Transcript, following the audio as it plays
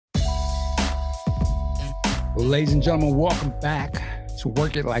Ladies and gentlemen, welcome back to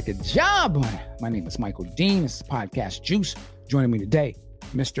Work It Like a Job. My name is Michael Dean. This is Podcast Juice. Joining me today,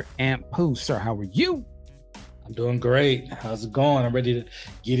 Mr. Amp Pooh. Sir, how are you? I'm doing great. How's it going? I'm ready to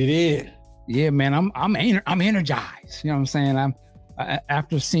get it in. Yeah, man, I'm energized. You know what I'm saying? I'm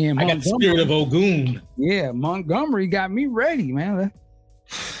after seeing I got the spirit of Ogun. Yeah, Montgomery got me ready, man.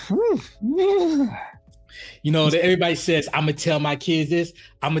 You know, everybody says, I'm going to tell my kids this.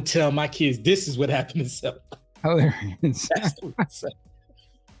 I'm going to tell my kids this is what happened to Selma. Hilarious. That's what I'm saying.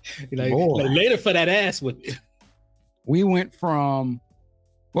 Like later for that ass with it. We went from,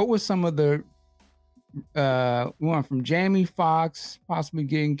 what was some of the, we went from Jamie Foxx possibly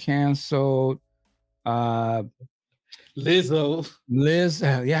getting canceled. Lizzo.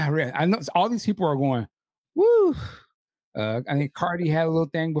 Yeah, I know all these people are going, woo. I think Cardi had a little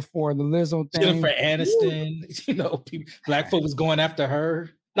thing before the Lizzo thing. Jennifer Aniston, you know, black folk was going after her.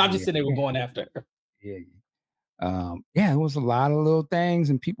 No, I'm just saying they were going after her. Yeah. It was a lot of little things,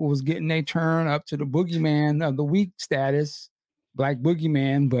 and people was getting their turn up to the boogeyman of the week status, Black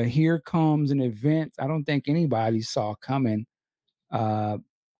Boogeyman. But here comes an event I don't think anybody saw coming. Of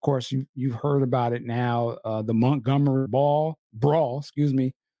course, you've heard about it now. The Montgomery brawl,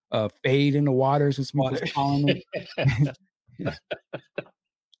 fade in the waters, as people calling it.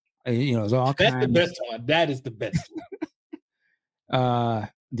 You know, it's all that's the best one. That is the best one.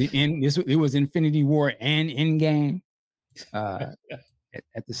 It was Infinity War and Endgame at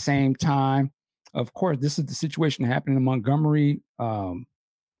the same time. Of course, this is the situation happening in Montgomery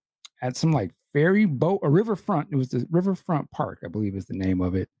at some like ferry boat or riverfront. It was the Riverfront Park, I believe is the name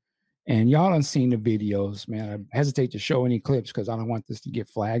of it. And y'all done seen the videos, man. I hesitate to show any clips because I don't want this to get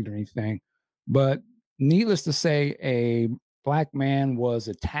flagged or anything. But needless to say, a Black man was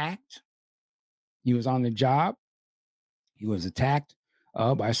attacked. He was on the job. He was attacked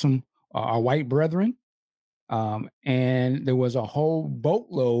by some our white brethren. And there was a whole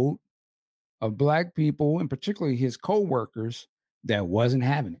boatload of Black people, and particularly his co-workers, that wasn't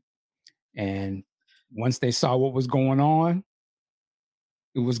having it. And once they saw what was going on,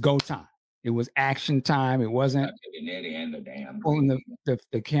 it was go time. It was action time. It wasn't pulling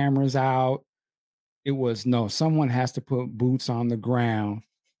the cameras out. It was, no, someone has to put boots on the ground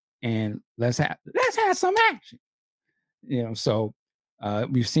and let's have some action. You know, so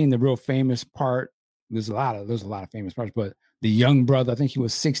we've seen the real famous part. There's a lot of famous parts, but the young brother, I think he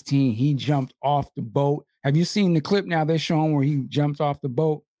was 16, he jumped off the boat. Have you seen the clip now they're showing where he jumped off the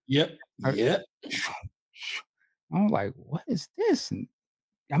boat? Yep. I was like, what is this? And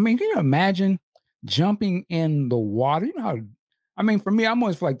I mean, can you imagine jumping in the water? You know how, I mean, for me, I'm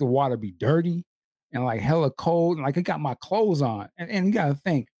always feel like the water be dirty and like hella cold. And like I got my clothes on. And you gotta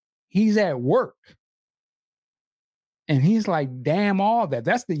think, he's at work. And he's like, damn, all that.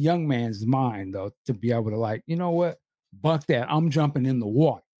 That's the young man's mind, though, to be able to like, you know what? Buck that. I'm jumping in the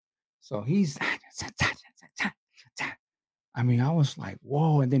water. So he's, I mean, I was like,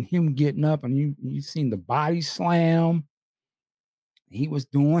 whoa. And then him getting up and you seen the body slam. He was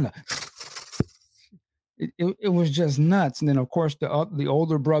doing it was just nuts. And then, of course, the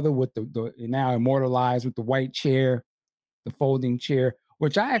older brother with the now immortalized with the white chair, the folding chair,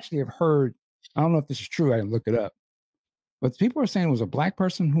 which I actually have heard. I don't know if this is true. I didn't look it up. But people are saying it was a Black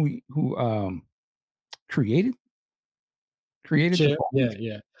person who created chair.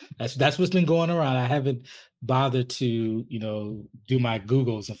 Yeah. That's what's been going around. I haven't bothered to, you know, do my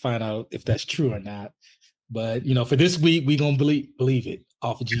Googles and find out if that's true or not. But, you know, for this week, we're going to believe it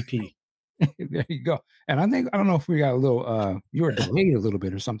off of GP. There you go. And I don't know if we got a little, you were delayed a little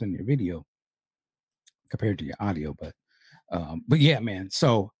bit or something in your video compared to your audio, but yeah, man.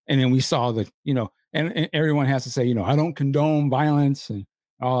 So, and then we saw the, you know, and everyone has to say, you know, I don't condone violence and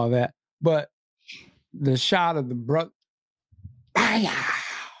all of that. But the shot of the brother,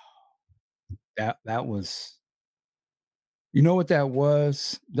 that was, you know what that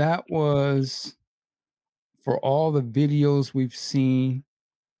was? That was, for all the videos we've seen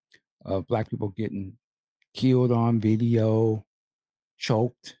of Black people getting killed on video,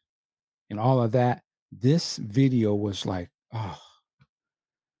 choked, and all of that, this video was like, oh,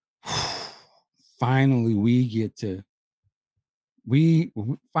 finally we get to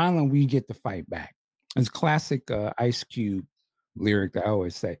fight back. It's classic Ice Cube lyric that I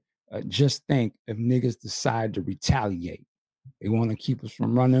always say. Just think if niggas decide to retaliate, they want to keep us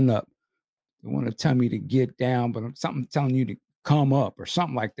from running up. They want to tell me to get down, but something telling you to come up or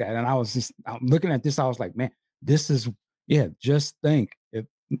something like that. And I'm looking at this, I was like, man, this is, just think if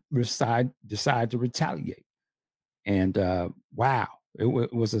decide to retaliate. And wow, it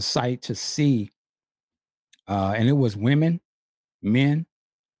was a sight to see. And it was women, men,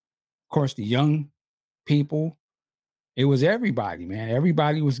 of course, the young people. It was everybody, man.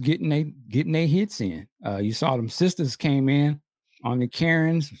 Everybody was getting their hits in. You saw them sisters came in on the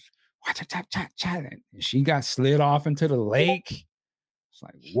Karens, and she got slid off into the lake. It's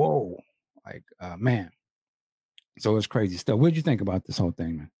like, whoa, like man. So it's crazy stuff. What did you think about this whole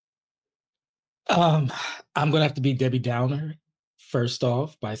thing, man? I'm gonna have to be Debbie Downer first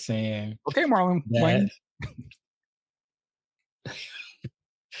off by saying, okay, Marlon Wayne.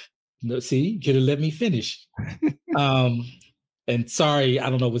 No, see, you could have let me finish. And sorry,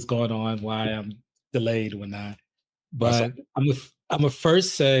 I don't know what's going on, why I'm delayed when I, but I'm gonna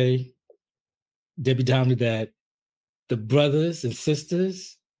first say, Debbie Downer, that the brothers and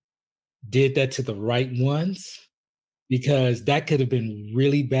sisters did that to the right ones, because that could have been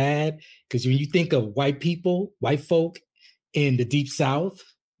really bad. Because when you think of white people, white folk in the Deep South,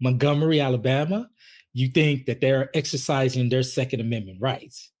 Montgomery, Alabama, you think that they're exercising their Second Amendment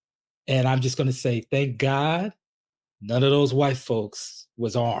rights. And I'm just going to say, thank God, none of those white folks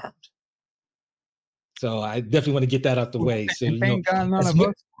was armed. So I definitely want to get that out the way. So thank God none of us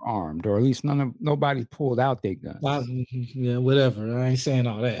were armed, or at least nobody pulled out their guns. Yeah, whatever. I ain't saying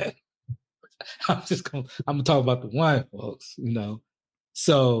all that. I'm gonna talk about the white folks,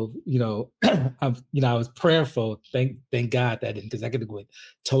 So, I was prayerful. Thank God that didn't, because I could have went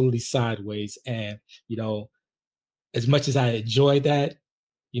totally sideways. And, as much as I enjoyed that,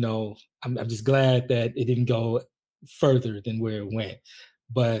 I'm just glad that it didn't go further than where it went.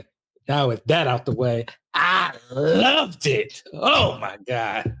 But now with that out the way, I loved it. Oh my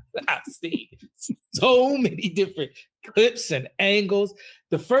God. I've seen so many different clips and angles.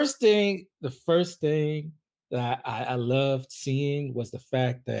 The first thing that I loved seeing was the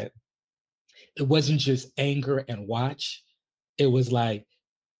fact that it wasn't just anger and watch. It was like,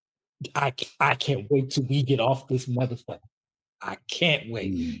 I can't wait till we get off this motherfucker. I can't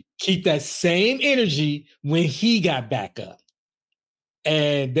wait. Keep that same energy when he got back up.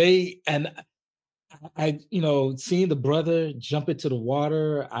 And I seeing the brother jump into the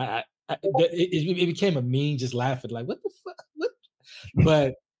water, it became a meme, just laughing like, what the fuck? What?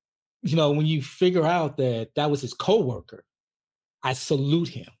 But when you figure out that was his coworker, I salute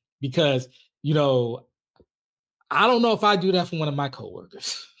him, because I don't know if I do that for one of my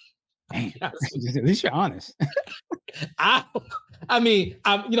coworkers. At least you're honest. I mean,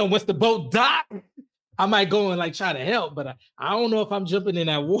 once the boat docked, I might go and like try to help, but I don't know if I'm jumping in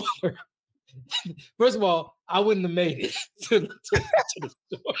that water. First of all, I wouldn't have made it to the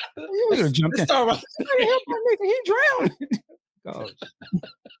store. You would have jumped in. Right. He drowned. Gosh.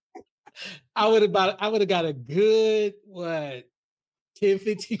 I would have got a good 10,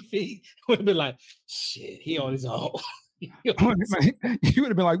 15 feet. Would have been like, shit, he on his own. You would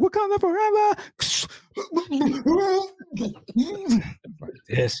have been like, what comes up forever? Like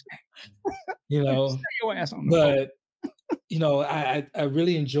this. Your ass on the phone. I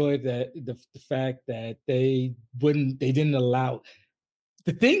really enjoyed that the fact that they didn't allow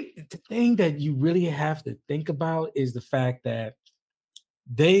the thing that you really have to think about is the fact that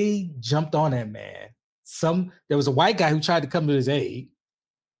they jumped on that man. There was a white guy who tried to come to his aid,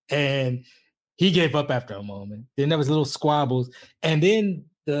 and he gave up after a moment. Then there was little squabbles, and then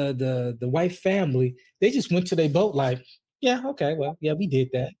the white family, they just went to their boat like, yeah, okay, well, yeah, we did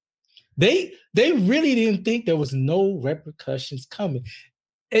that. They really didn't think there was no repercussions coming.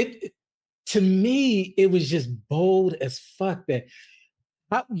 To me, it was just bold as fuck that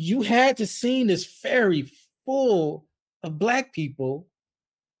you had to see this ferry full of Black people,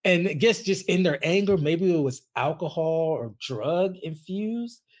 and I guess just in their anger, maybe it was alcohol or drug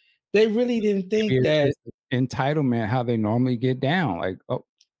infused. They really didn't think that entitlement, how they normally get down. Like, oh,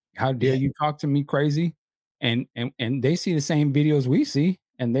 how dare you talk to me crazy? And they see the same videos we see,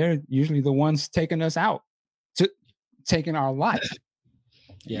 and they're usually the ones taking us out, taking our life.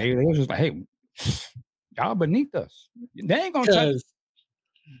 Yeah. Maybe they were just like, hey, y'all beneath us. They ain't gonna touch.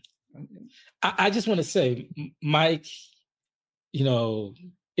 I just want to say, Mike,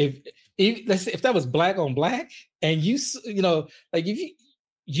 if that was Black on Black, and like if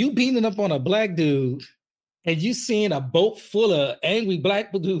you beating up on a Black dude, and you seeing a boat full of angry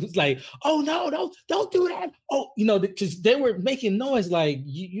Black dudes like, oh no, don't do that. Oh, because they were making noise like,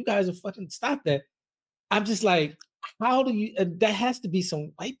 you guys are fucking stop that. I'm just like, how do you? That has to be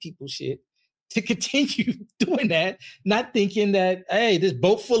some white people shit to continue doing that, not thinking that, hey, this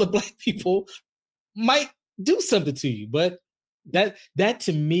boat full of Black people might do something to you. But that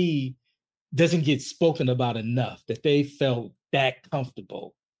to me doesn't get spoken about enough, that they felt that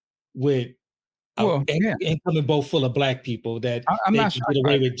comfortable with incoming boat full of Black people that I'm they not can get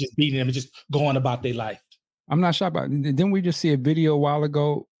away with just beating them and just going about their life. I'm not shocked about it. Didn't we just see a video a while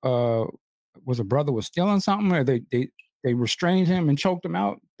ago was a brother was stealing something, or they restrained him and choked him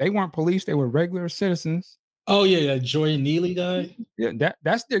out. They weren't police; they were regular citizens. Oh yeah, Jordan Neely guy. Yeah,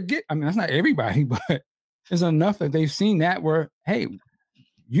 that's their get. I mean, that's not everybody, but it's enough that they've seen that where, hey,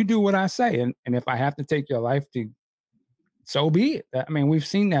 you do what I say, and if I have to take your life, to so be it. I mean, we've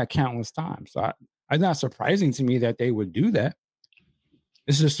seen that countless times. So it's not surprising to me that they would do that.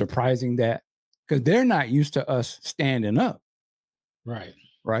 It's just surprising that, because they're not used to us standing up. Right.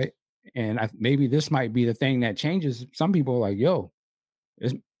 And maybe this might be the thing that changes. Some people are like, yo,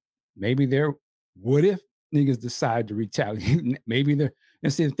 maybe there, what if niggas decide to retaliate? Maybe they're,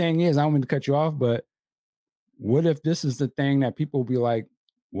 and see, the thing is, I don't mean to cut you off, but what if this is the thing that people will be like,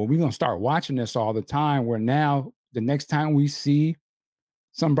 well, we're going to start watching this all the time, where now the next time we see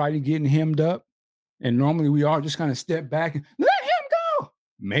somebody getting hemmed up, and normally we all just kind of step back and let him go.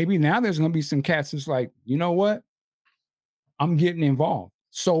 Maybe now there's going to be some cats that's like, you know what? I'm getting involved.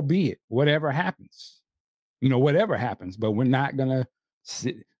 So be it. Whatever happens, whatever happens, but we're not going to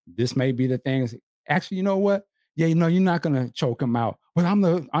sit. This may be the thing. Actually, you know what? Yeah, you're not going to choke him out. But I'm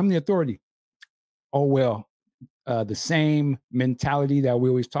the authority. Oh, well, the same mentality that we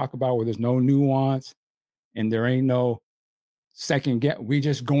always talk about, where there's no nuance and there ain't no second get. We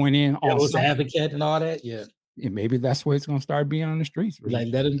just going in on advocate and all that. Yeah. And maybe that's what it's going to start being on the streets. Really.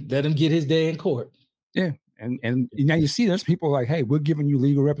 Like let him get his day in court. Yeah. And now you see there's people like, hey, we're giving you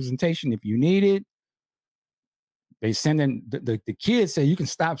legal representation if you need it. They send in the kids say, you can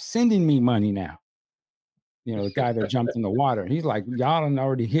stop sending me money now. The guy that jumped in the water. He's like, y'all done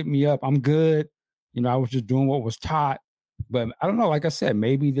already hit me up. I'm good. I was just doing what was taught. But I don't know. Like I said,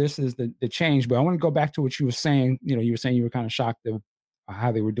 maybe this is the change. But I want to go back to what you were saying. You were saying you were kind of shocked at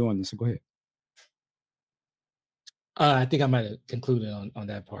how they were doing this. So go ahead. I think I might have concluded on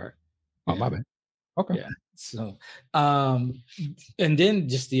that part. Oh, my bad. Okay. Yeah. So, and then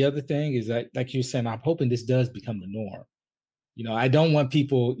just the other thing is that, like you were saying, I'm hoping this does become the norm. I don't want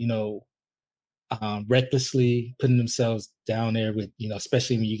people, recklessly putting themselves down there with,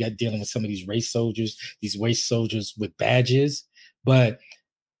 especially when you got dealing with some of these race soldiers with badges. But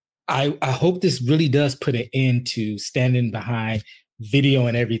I hope this really does put an end to standing behind video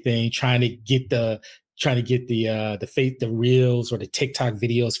and everything, trying to get the reels or the TikTok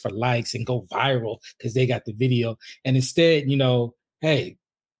videos for likes and go viral because they got the video. And instead, hey,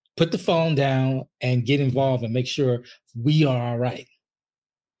 put the phone down and get involved and make sure we are all right.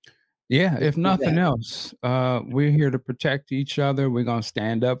 Yeah, if nothing else, we're here to protect each other. We're going to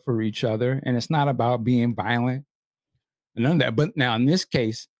stand up for each other. And it's not about being violent. None of that. But now in this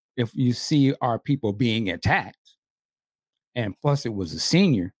case, if you see our people being attacked, and plus it was a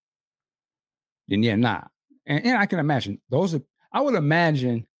senior, then yeah, nah. And I can imagine I would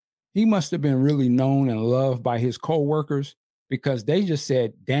imagine he must have been really known and loved by his coworkers, because they just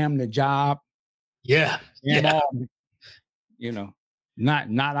said, damn the job. Yeah.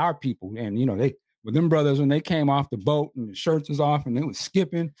 Not our people. And they with them brothers, when they came off the boat and the shirts was off and they was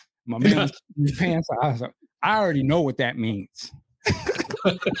skipping, my man was in his pants. I was like, I already know what that means.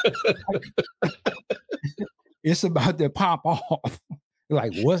 It's about to pop off.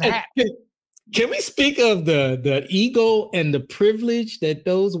 Like, what's happening? Can we speak of the ego and the privilege that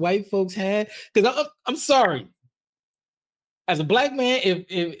those white folks had? Because I'm sorry, as a black man,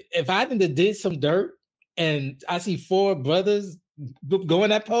 if I did some dirt and I see four brothers go in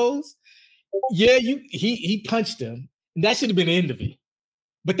that pose, yeah, he punched them. And that should have been the end of it.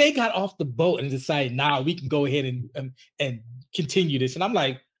 But they got off the boat and decided, nah, we can go ahead and continue this. And I'm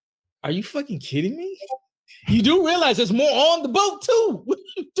like, are you fucking kidding me? You do realize there's more on the boat too. What are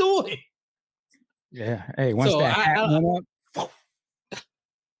you doing? Yeah. Hey, once that hat went up.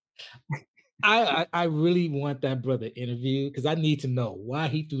 I really want that brother interviewed, because I need to know why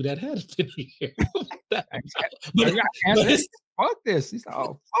he threw that hat up in here. Fuck this. He said,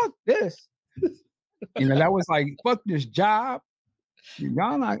 oh, fuck this. That was like, fuck this job.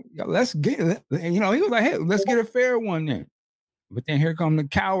 Y'all not, let's get it. He was like, hey, let's get a fair one then. But then here come the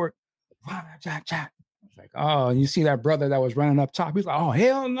coward. It's like, oh, and you see that brother that was running up top. He's like, oh,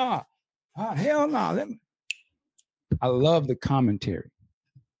 hell no. Nah. Oh, hell no. Nah. I love the commentary.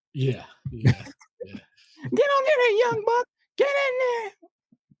 Yeah. Get on there, young buck. Get in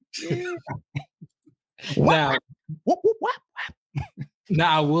there. Yeah.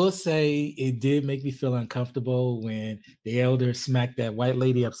 Now, I will say it did make me feel uncomfortable when the elder smacked that white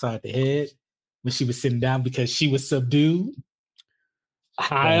lady upside the head when she was sitting down because she was subdued.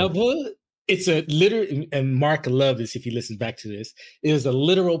 However, it's a literal, and Mark will love this if he listens back to this, it was a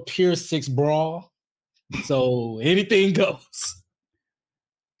literal Pier 6 brawl. So anything goes.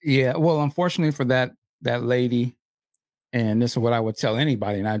 Yeah, well, unfortunately for that lady, and this is what I would tell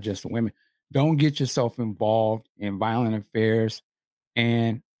anybody, not just women, don't get yourself involved in violent affairs.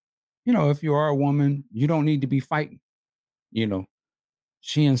 And, if you are a woman, you don't need to be fighting. You know,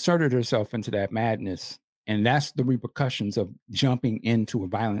 she inserted herself into that madness. And that's the repercussions of jumping into a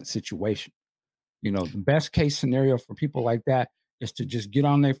violent situation. The best case scenario for people like that is to just get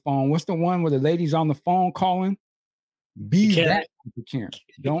on their phone. What's the one where the lady's on the phone calling? Be that Karen. type of Karen.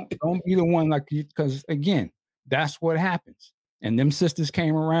 Don't be the one like you, because again, that's what happens. And them sisters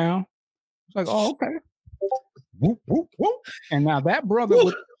came around. It's like, oh, okay. Whoop, whoop, whoop. And now that brother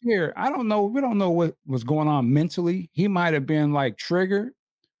with the chair, I don't know. We don't know what was going on mentally. He might have been like triggered.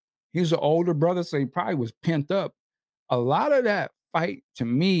 He's an older brother, so he probably was pent up. A lot of that fight to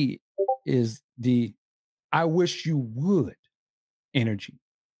me is the I wish you would energy.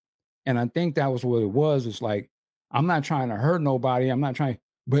 And I think that was what it was. It's like, I'm not trying to hurt nobody. I'm not trying,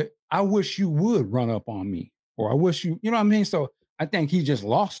 but I wish you would run up on me. Or I wish you know what I mean? So I think he just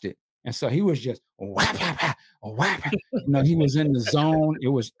lost it. And so he was just whap, whap, whap, whap. He was in the zone. It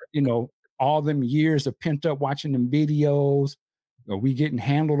was, all them years of pent up watching them videos. We getting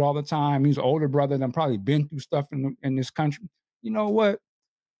handled all the time. He's an older brother than probably been through stuff in this country. You know what?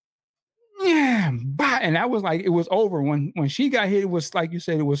 Yeah, bye. And that was like, it was over. When she got hit, it was like you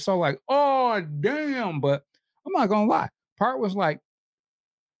said, it was so like, oh damn. But I'm not gonna lie. Part was like,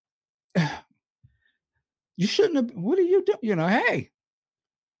 you shouldn't have, what are you doing? Hey,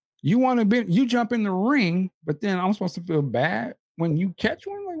 you jump in the ring, but then I'm supposed to feel bad when you catch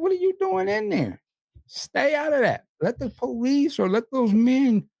one. Like, what are you doing in there? Stay out of that. Let the police or let those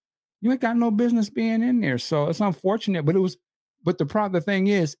men, you ain't got no business being in there. So it's unfortunate, but the thing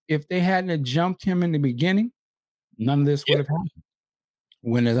is, if they hadn't jumped him in the beginning, none of this would have happened.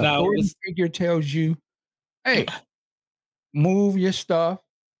 When an authority figure tells you, hey, move your stuff,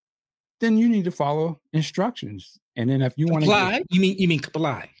 then you need to follow instructions. And then if you want to comply, you mean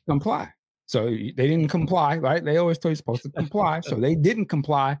comply. Comply. So they didn't comply, right? They always tell you supposed to comply. So they didn't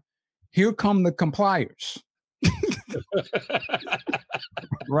comply. Here come the compliers.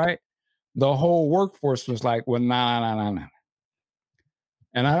 Right? The whole workforce was like, well, nah.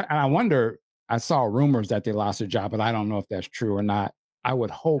 And I wonder, I saw rumors that they lost their job, but I don't know if that's true or not. I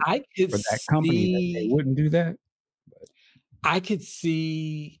would hope for that company that they wouldn't do that. But I could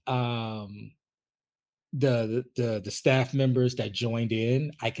see the staff members that joined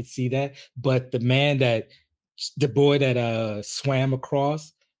in. I could see that, but the boy that swam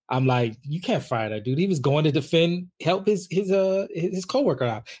across, I'm like, you can't fire that dude. He was going to help his coworker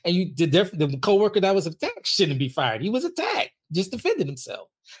out, and the coworker that was attacked shouldn't be fired. He was attacked, just defended himself.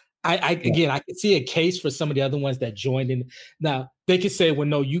 Again, I could see a case for some of the other ones that joined in. Now they could say, well,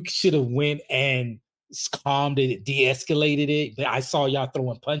 no, you should have went and calmed it, de-escalated it. But I saw y'all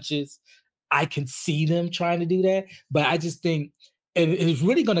throwing punches. I can see them trying to do that, but I just think it's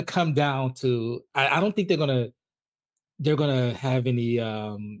really going to come down to. I don't think they're going to have any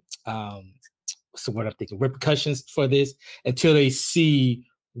so what I'm thinking repercussions for this until they see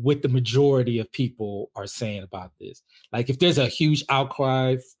what the majority of people are saying about this. Like if there's a huge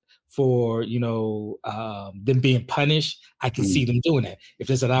outcry for them being punished, I can see them doing that. If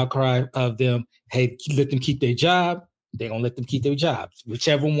there's an outcry of them, hey, let them keep their job, they're gonna let them keep their jobs,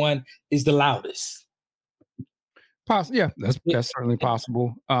 whichever one is the loudest. Yeah, that's certainly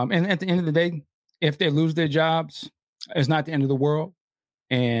possible. And at the end of the day, if they lose their jobs, it's not the end of the world.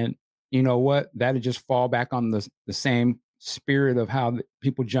 And you know what? That'll just fall back on the same spirit of how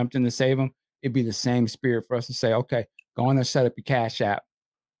people jumped in to save them. It'd be the same spirit for us to say, okay, go on and set up your Cash App.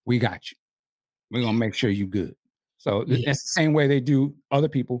 We got you. We're gonna make sure you good. So it's the same way they do other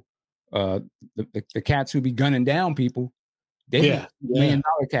people. The cats who be gunning down people, they $1 million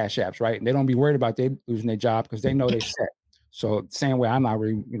Cash Apps, right? And they don't be worried about they losing their job because they know they set. So same way, I'm not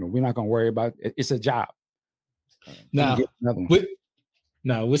really, we're not gonna worry about it. It's a job. Now,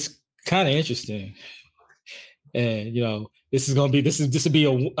 what's kind of interesting, and this will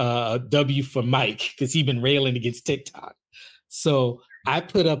be a W for Mike because he's been railing against TikTok. So I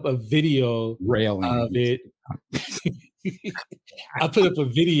put up a video of it. I put up a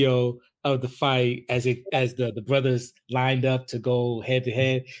video of the fight as the brothers lined up to go head to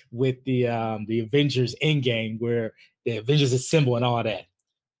head with the Avengers Endgame, where the Avengers assemble and all that.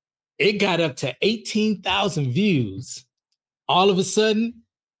 It got up to 18,000 views. All of a sudden,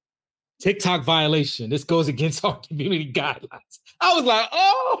 TikTok violation. This goes against our community guidelines. I was like,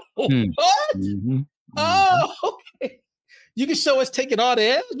 oh, what? Mm-hmm. Oh, okay. You can show us taking all the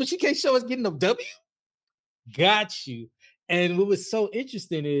L's, but you can't show us getting a W. Got you. And what was so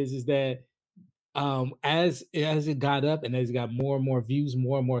interesting is that as it got up and as it got more and more views,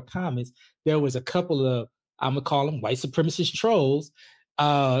 more and more comments, there was a couple of, I'm gonna call them white supremacist trolls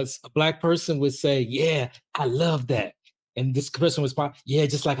a black person would say, "Yeah, I love that," and this person was, "Yeah,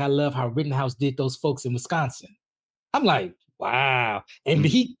 just like I love how Rittenhouse did those folks in Wisconsin." I'm like, wow, and Mm.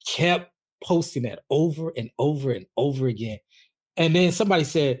 he kept posting that over and over and over again. And then somebody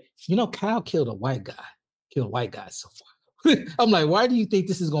said, Kyle killed a white guy, killed a white guy so far. I'm like, why do you think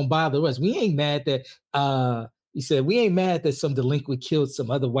this is gonna bother us? We ain't mad that he said, we ain't mad that some delinquent killed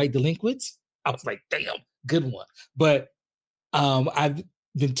some other white delinquents. I was like, damn, good one. But I've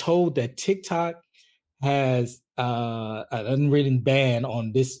been told that TikTok has an unwritten ban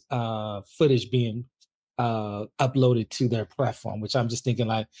on this footage being uploaded to their platform, which I'm just thinking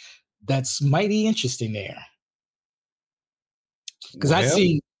like that's mighty interesting there. Because Well,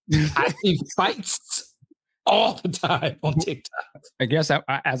 I see fights all the time on TikTok. I guess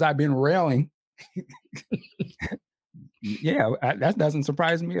as I've been railing, yeah, that doesn't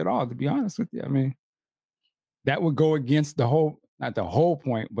surprise me at all, to be honest with you. I mean, that would go against the whole, not the whole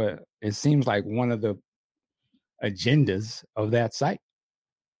point, but it seems like one of the agendas of that site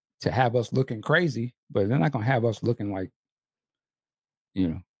to have us looking crazy, but they're not going to have us looking like,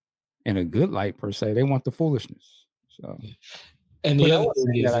 in a good light per se. They want the foolishness. So, and but the I other was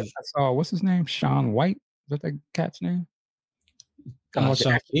thing saying that I is saw, what's his name? Sean White. Is that cat's name? I don't know what the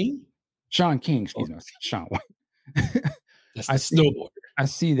Sean King. Sean King, excuse me. Sean White. That's I the see. snowboarder. I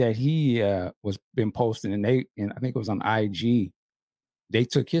see that he was been posting, and I think it was on IG. They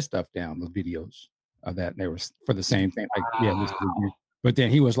took his stuff down, the videos of that. And they were for the same thing. Like, yeah, this is abuse. But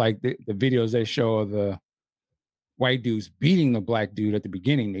then he was like, the videos they show of the white dudes beating the black dude at the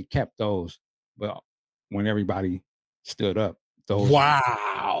beginning, they kept those. But when everybody stood up, those.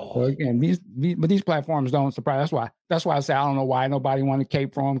 Wow. So again, these platforms don't surprise. That's why I say I don't know why nobody wanted to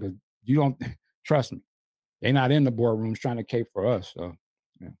cape for them, because you don't trust me. They're not in the boardrooms trying to cape for us. So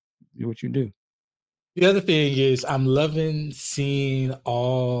yeah, do what you do. The other thing is I'm loving seeing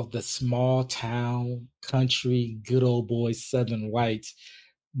all the small town, country, good old boys, Southern whites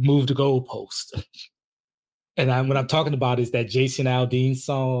move the goalpost. And what I'm talking about is that Jason Aldean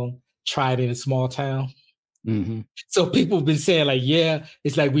song, Try It in a Small Town. Mm-hmm. So people have been saying, like, yeah,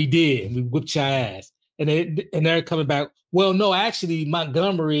 it's like we did, we whipped your ass. And they're coming back, well, no, actually,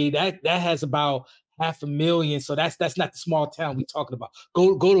 Montgomery, that has about 500,000. So that's not the small town we're talking about.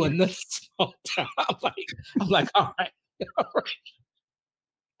 Go to another small town. I'm like, all right, all right.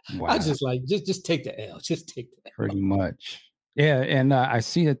 Wow. I just like just take the L. Just take the L. Pretty much. Yeah, and I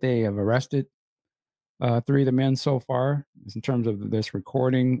see that they have arrested 3 of the men so far. In terms of this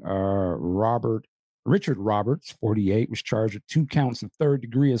recording, Richard Roberts, 48, was charged with 2 counts of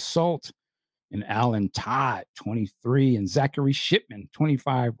third-degree assault, and Alan Todd, 23, and Zachary Shipman,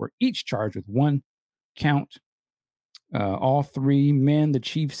 25, were each charged with 1 count. All 3 men, the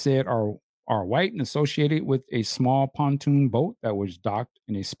chief said, are white and associated with a small pontoon boat that was docked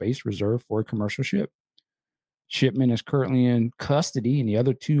in a space reserved for a commercial ship. Shipman is currently in custody, and the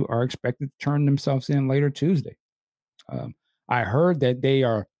other 2 are expected to turn themselves in later Tuesday. I heard that they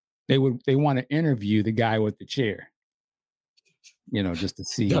want to interview the guy with the chair, just to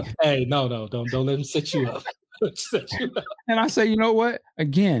see. Hey, no, don't let him set you up. Set you up. And I say, you know what?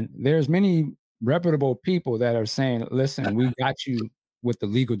 Again, there's many reputable people that are saying, "Listen, we got you with the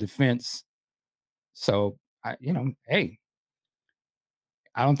legal defense." So, hey,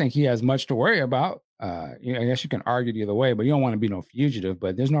 I don't think he has much to worry about. I guess you can argue the other way, but you don't want to be no fugitive.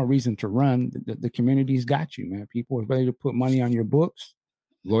 But there's no reason to run. The community's got you, man. People are ready to put money on your books.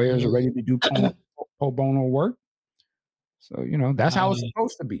 Lawyers are ready to do pro bono work. So that's how it's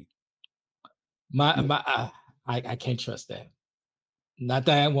supposed to be. I can't trust that. Not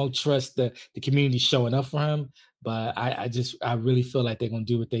that I won't trust the community showing up for him, but I really feel like they're gonna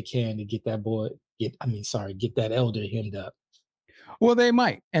do what they can to get that get that elder hemmed up. Well, they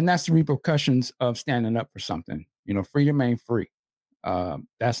might, and that's the repercussions of standing up for something. Freedom ain't free.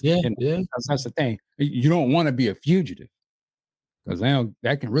 That's that's the thing. You don't want to be a fugitive, because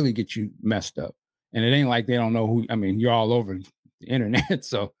that can really get you messed up. And it ain't like they don't know who. I mean, you're all over the internet,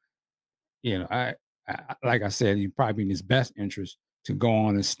 so I like I said, you probably in his best interest to go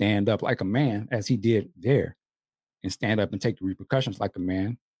on and stand up like a man, as he did there, and stand up and take the repercussions like a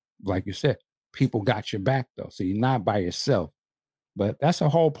man. Like you said, people got your back though, so you're not by yourself. But that's a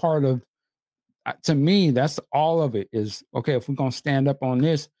whole part of, to me, that's all of it is, okay, if we're going to stand up on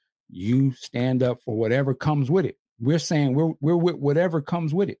this, you stand up for whatever comes with it. We're saying we're with whatever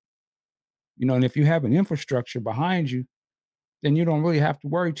comes with it. And if you have an infrastructure behind you, then you don't really have to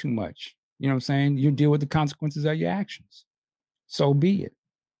worry too much. You know what I'm saying? You deal with the consequences of your actions. So be it.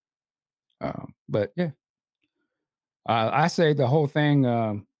 But yeah, I say the whole thing,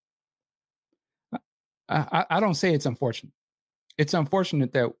 I don't say it's unfortunate. it's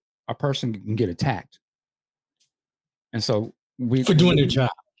unfortunate that a person can get attacked. And so for doing their job.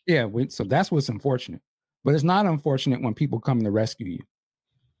 Yeah, so that's what's unfortunate. But it's not unfortunate when people come to rescue you.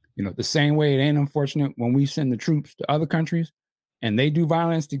 You know, the same way it ain't unfortunate when we send the troops to other countries and they do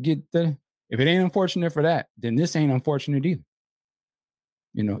violence to get if it ain't unfortunate for that, then this ain't unfortunate either.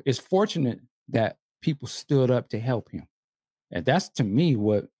 You know, it's fortunate that people stood up to help him. And that's, to me,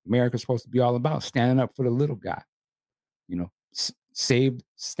 what America's supposed to be all about, standing up for the little guy. You know,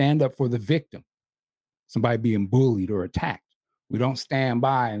 stand up for the victim, somebody being bullied or attacked. We don't stand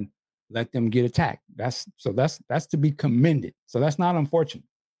by and let them get attacked. That's to be commended. So that's not unfortunate.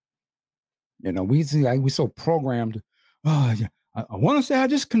 You know, we so programmed. Oh, yeah, I want to say I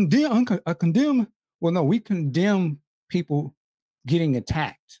just condemn. Well, no, we condemn people getting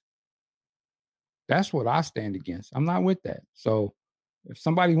attacked. That's what I stand against. I'm not with that. So if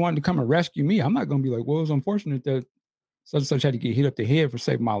somebody wanted to come and rescue me, I'm not going to be like, well, it's unfortunate that such and such had to get hit up the head for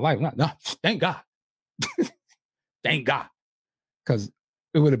saving my life. No, thank God. Thank God. Because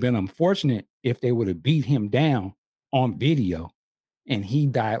it would have been unfortunate if they would have beat him down on video and he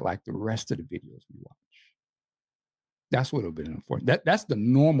died like the rest of the videos we watch. That's what would have been unfortunate. That's the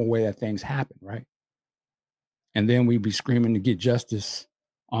normal way that things happen, right? And then we'd be screaming to get justice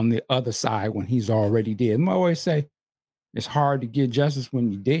on the other side when he's already dead. And I always say, it's hard to get justice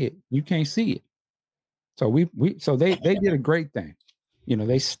when you're dead. You can't see it. So so they did a great thing. You know,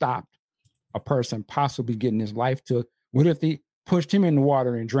 they stopped a person possibly getting his life took. What if they pushed him in the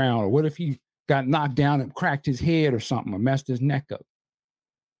water and drowned? Or what if he got knocked down and cracked his head or something or messed his neck up?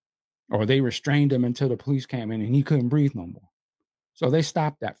 Or they restrained him until the police came in and he couldn't breathe no more. So they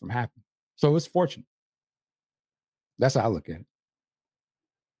stopped that from happening. So it's fortunate. That's how I look at it.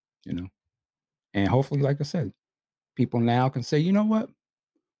 You know, and hopefully, like I said, people now can say, you know what?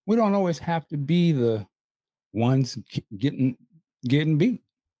 We don't always have to be the ones getting beat,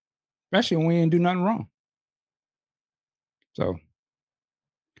 especially when we didn't do nothing wrong. So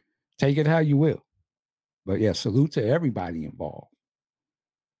take it how you will. But yeah, salute to everybody involved.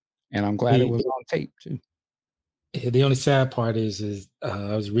 And I'm glad it was on tape too. The only sad part is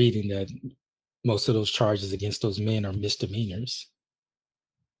I was reading that most of those charges against those men are misdemeanors.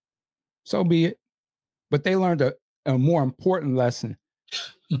 So be it. But they learned a more important lesson.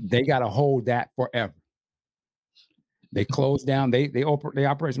 They got to hold that forever. They closed down. They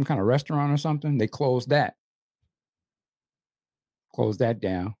operate some kind of restaurant or something. They closed that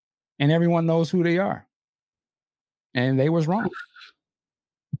down, and everyone knows who they are. And they was wrong.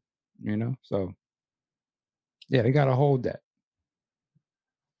 You know, so yeah, they got to hold that.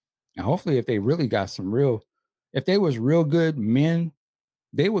 And hopefully, if they really got if they was real good men,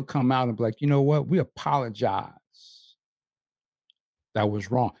 they would come out and be like, you know what, we apologize. That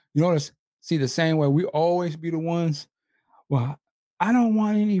was wrong. You notice, see, the same way we always be the ones. Well, I don't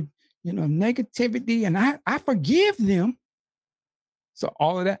want any, negativity, and I forgive them. So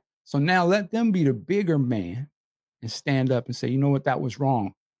all of that. So now let them be the bigger man and stand up and say, you know what, that was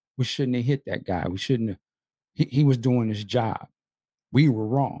wrong. We shouldn't have hit that guy. We shouldn't have. He was doing his job. We were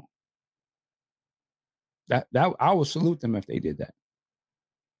wrong. That I would salute them if they did that.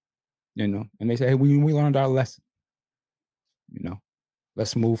 You know, and they say, hey, we learned our lesson. You know,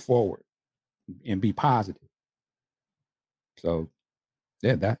 let's move forward and be positive. So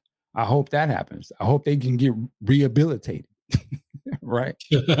yeah, I hope that happens. I hope they can get rehabilitated. Right?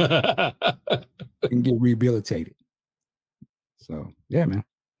 And get rehabilitated. So yeah, man.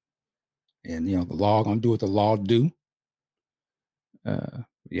 And the law gonna do what the law do. Yeah,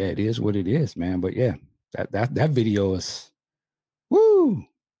 it is what it is, man. But yeah, that video is woo.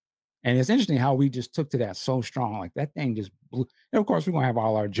 And it's interesting how we just took to that so strong. Like that thing just blew. And of course, we're gonna have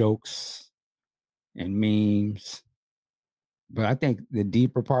all our jokes and memes. But I think the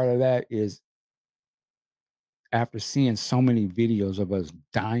deeper part of that is after seeing so many videos of us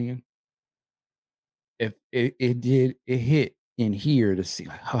dying, if it hit in here to see,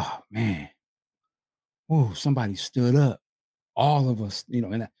 like, oh man, oh, somebody stood up. All of us,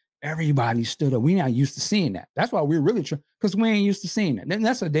 and everybody stood up. We're not used to seeing that. That's why we're really because we ain't used to seeing that. Then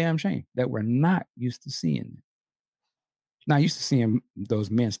that's a damn shame that we're not used to seeing it. Not used to seeing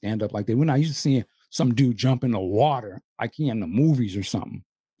those men stand up like that. We're not used to seeing some dude jump in the water like he in the movies or something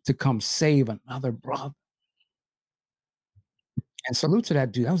to come save another brother. And salute to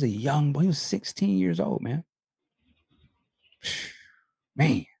that dude. That was a young boy. He was 16 years old, man.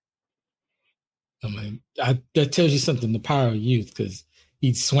 Man. I mean, that tells you something, the power of youth, because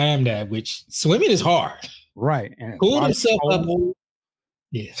he swam that, which swimming is hard. Right. And pulled himself up.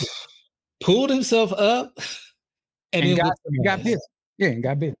 Yes. Pulled himself up and then got bit. Yeah, and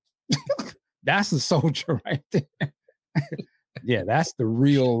got bit. That's a soldier right there. Yeah, that's the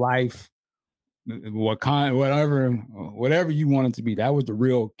real life. Whatever you want it to be. That was the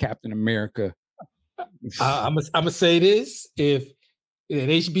real Captain America. I'm gonna say this: if an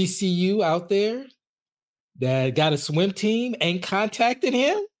HBCU out there that got a swim team ain't contacted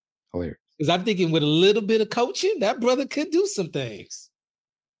him, hilarious. Because I'm thinking with a little bit of coaching, that brother could do some things.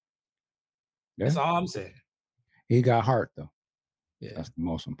 Yeah. That's all I'm saying. He got heart, though. Yeah. That's the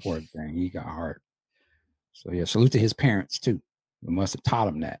most important thing. He got heart. So yeah, salute to his parents too. They must have taught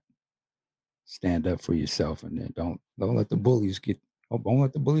him that. Stand up for yourself, and then don't let the bullies don't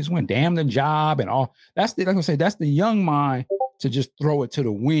let the bullies win. Damn the job and all. That's the, like I say, that's the young mind to just throw it to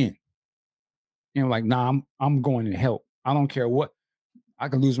the wind. You know, like, nah, I'm going to help. I don't care what. I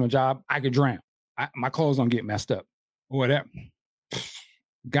could lose my job. I could drown. My clothes don't get messed up. Whatever.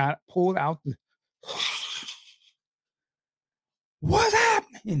 Got pulled out the. What's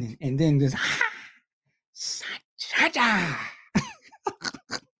happening? And then this. It's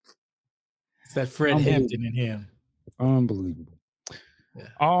that Fred Hampton in him. Unbelievable. Yeah.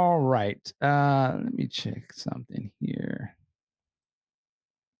 All right. Let me check something here.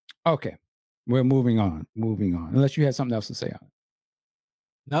 Okay. We're moving on. Unless you had something else to say on it.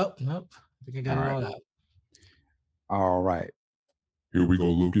 Nope. I think I got it all out. All right. Here we go,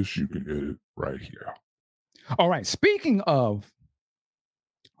 Lucas. You can edit right here. All right. Speaking of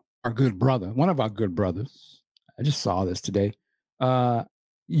our good brother, one of our good brothers, I just saw this today.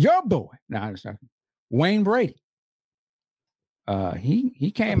 Your boy, Wayne Brady.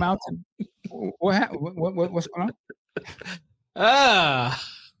 He came out to what's going on?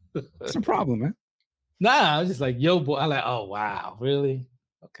 What's the problem, man? Nah, I was just like, yo, boy. I'm like, oh wow, really?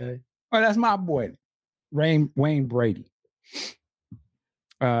 Okay. Well, that's my boy, Wayne Brady.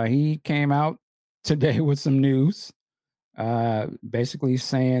 He came out today with some news, basically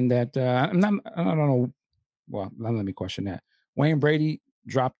saying that I don't know. Well, let me question that. Wayne Brady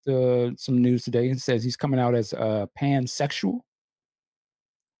dropped some news today and says he's coming out as pansexual,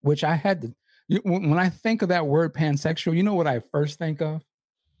 which I had to. When I think of that word pansexual, you know what I first think of?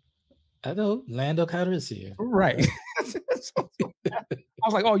 I know Lando Calrissian. Right. I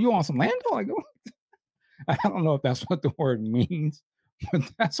was like, "Oh, you on some Lando?" Like, I don't know if that's what the word means, but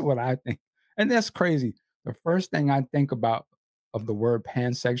that's what I think, and that's crazy. The first thing I think about of the word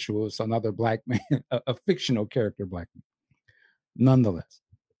pansexual is another black man, a fictional character, black man. Nonetheless,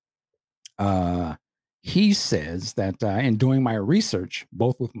 he says that in doing my research,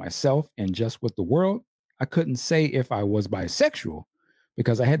 both with myself and just with the world, I couldn't say if I was bisexual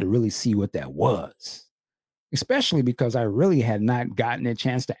because I had to really see what that was, especially because I really had not gotten a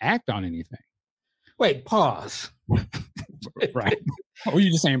chance to act on anything. Wait, pause. Right. Oh,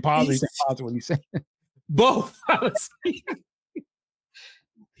 you just saying pause? Or you saying pause when you say both?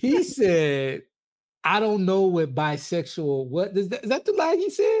 He said, I don't know what bisexual, what is that the line he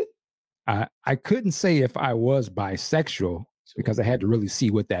said? I couldn't say if I was bisexual because I had to really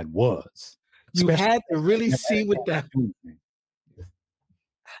see what that was. You had to really see what that was.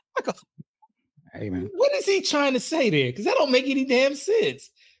 Hey, man. What is he trying to say there? Because that don't make any damn sense.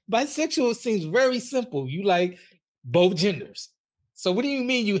 Bisexual seems very simple. You like both genders. So what do you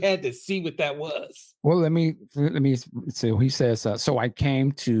mean you had to see what that was? Well, let me see. He says, so I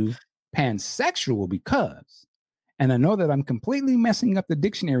came to pansexual because, and I know that I'm completely messing up the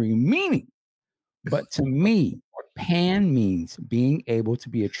dictionary meaning, but to me, pan means being able to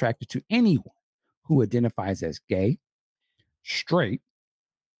be attracted to anyone who identifies as gay, straight,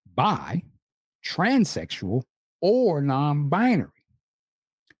 bi, transsexual, or non-binary.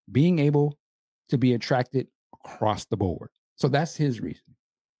 Being able to be attracted across the board. So that's his reason.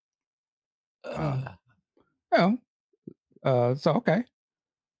 So okay.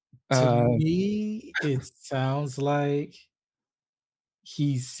 To me, it sounds like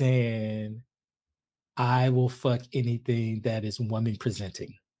he's saying, I will fuck anything that is woman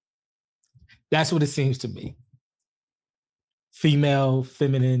presenting. That's what it seems to me. Female,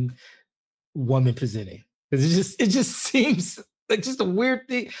 feminine, woman presenting. Because it just seems like just a weird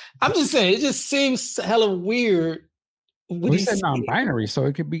thing. I'm just saying, it just seems hella weird. We said non-binary, so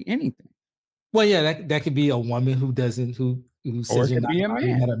it could be anything. Well, yeah, that could be a woman who says you're not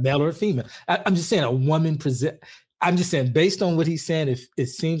a male or a female. I'm just saying a woman I'm just saying based on what he's saying, it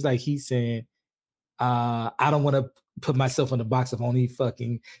seems like he's saying, I don't want to put myself in the box of only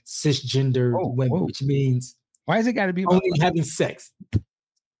fucking cisgender women, which means why is it got to be only having sex?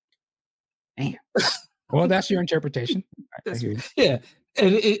 Damn. Well, that's your interpretation. Yeah,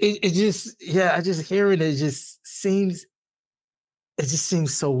 and it just I just hearing it just seems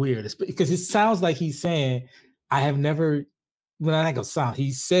so weird. It's because it sounds like he's saying, I have never. When I think of sound,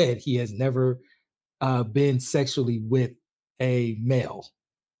 he said he has never been sexually with a male.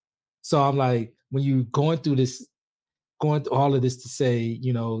 So I'm like, when you going through all of this to say,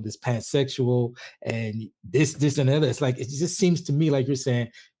 you know, this pansexual and this and that, it's like, it just seems to me like you're saying,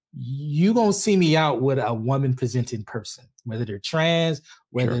 you gonna see me out with a woman presenting person, whether they're trans,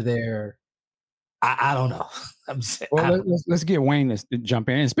 whether they're, I don't know. I'm saying, well, let's get Wayne to jump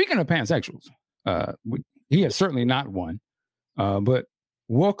in. And speaking of pansexuals, he is certainly not one. But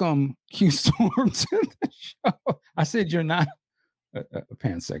welcome Q Storm to the show. I said you're not a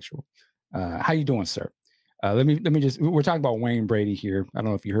pansexual. How you doing, sir? Let me just. We're talking about Wayne Brady here. I don't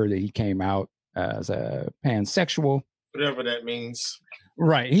know if you heard that he came out as a pansexual, whatever that means.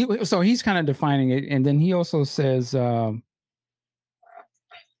 Right. So he's kind of defining it, and then he also says.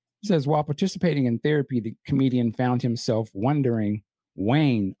 Says while participating in therapy, the comedian found himself wondering,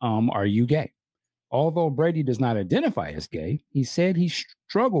 Wayne, are you gay? Although Brady does not identify as gay, he said he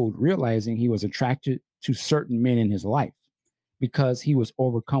struggled realizing he was attracted to certain men in his life because he was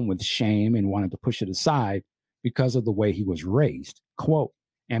overcome with shame and wanted to push it aside because of the way he was raised. Quote,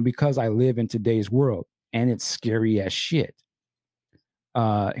 and because I live in today's world and it's scary as shit.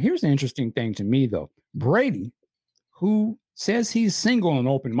 Here's the interesting thing to me, though. Brady, who says he's single and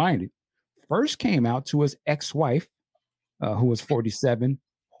open-minded, first came out to his ex-wife, who was 47,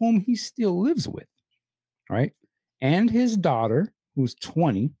 whom he still lives with, right? And his daughter, who's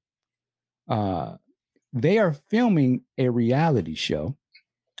 20. They are filming a reality show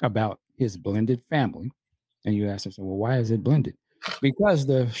about his blended family. And you ask yourself, well, why is it blended? Because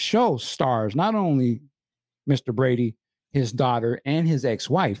the show stars not only Mr. Brady, his daughter, and his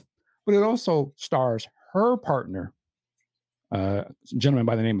ex-wife, but it also stars her partner, a gentleman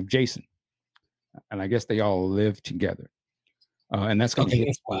by the name of Jason. And I guess they all live together. And that's going to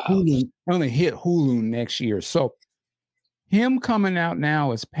hit Hulu next year. So him coming out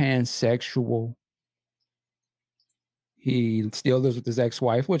now as pansexual, he still lives with his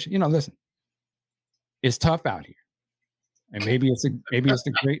ex-wife, which, you know, listen, it's tough out here. And maybe it's a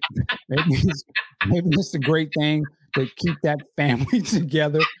great thing to keep that family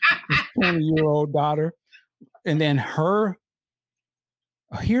together, his 20-year-old daughter. And then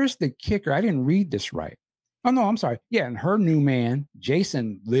here's the kicker. I didn't read this right. Oh, no, I'm sorry. Yeah, and her new man,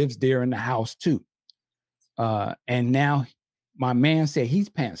 Jason, lives there in the house too. And now my man said he's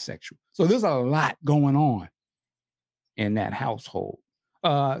pansexual. So there's a lot going on in that household.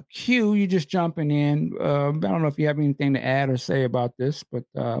 Q, you just jumping in. I don't know if you have anything to add or say about this, but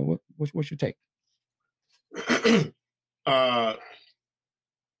what's your take?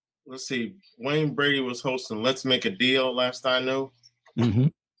 Let's see. Wayne Brady was hosting Let's Make a Deal last I knew. Mm-hmm.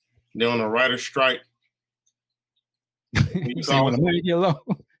 They're on a writer's strike. You say when the money get low.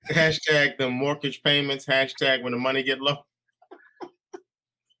 Hashtag the mortgage payments. Hashtag when the money get low.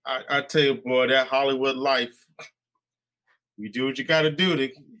 I tell you, boy, that Hollywood life. You do what you got to do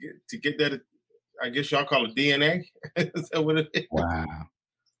to get that. I guess y'all call it DNA. Is that what it is? Wow.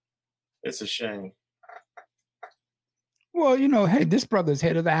 It's a shame. Well, you know, hey, this brother's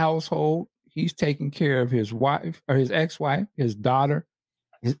head of the household. He's taking care of his wife or his ex-wife, his daughter,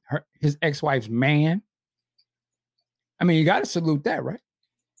 his ex-wife's man. I mean, you got to salute that, right?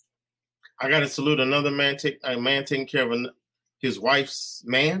 I got to salute another man, taking care of his wife's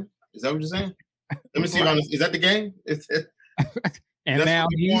man. Is that what you're saying? Let me see. Right. Is that the game? And now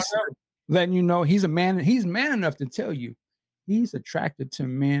he's letting you know he's a man. He's man enough to tell you he's attracted to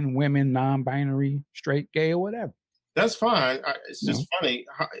men, women, non-binary, straight, gay, or whatever. That's fine. It's just funny.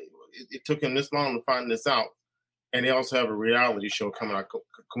 It took him this long to find this out. And they also have a reality show coming out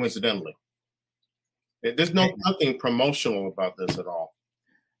coincidentally. There's nothing promotional about this at all.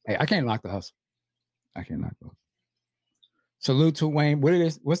 Hey, I can't knock the hustle. I can't knock the hustle. Salute to Wayne.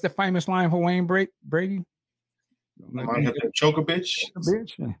 What's the famous line for Wayne Brady? Choke a bitch.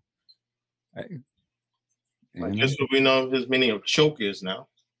 Hey. I guess what we know his meaning of choke is now.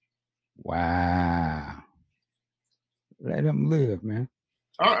 Wow. Let him live, man.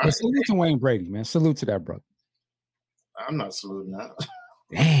 All right. Salute to Wayne Brady, man. Salute to that brother. I'm not saluting that.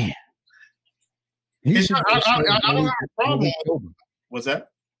 Damn. I don't have a problem. What's that?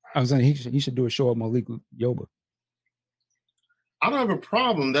 I was saying he should do a show of Malik Yoba. I don't have a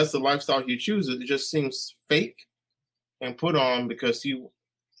problem. That's the lifestyle he chooses. It just seems fake and put on because he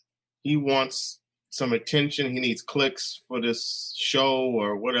wants some attention. He needs clicks for this show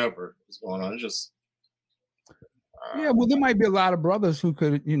or whatever is going on. It's just yeah, well, there might be a lot of brothers who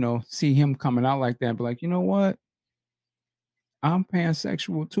could, you know, see him coming out like that and be like, you know what? I'm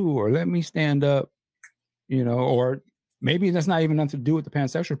pansexual too, or let me stand up, you know, or maybe that's not even nothing to do with the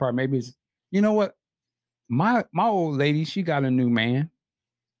pansexual part. Maybe it's, you know what? My old lady, she got a new man.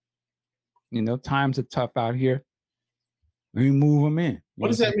 You know, times are tough out here. Let me move them in. What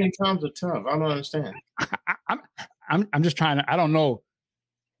does that mean? Times are tough. I don't understand. I'm just trying to. I don't know.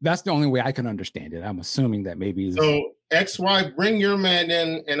 That's the only way I can understand it. I'm assuming that maybe. So, ex-wife, bring your man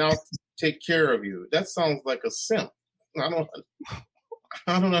in, and I'll take care of you. That sounds like a simp. I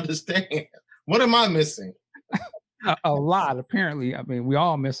don't understand. What am I missing? A lot, apparently. I mean, we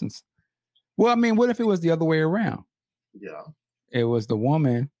all missing. Well, I mean, what if it was the other way around? Yeah. It was the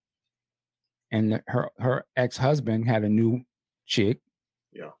woman and her ex-husband had a new chick.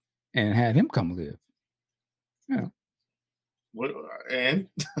 Yeah. And had him come live. Yeah. What and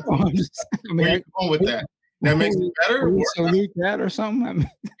I mean, where you going with that? That makes it better? Salute that or something? I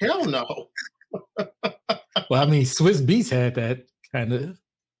mean, hell no. Well, I mean, Swiss Beats had that kind of.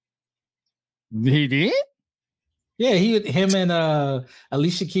 He did? Yeah, him and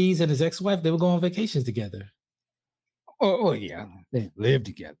Alicia Keys and his ex-wife, they would go on vacations together. Oh yeah, they live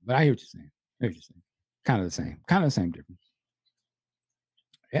together. But I hear what you're saying. Kind of the same difference.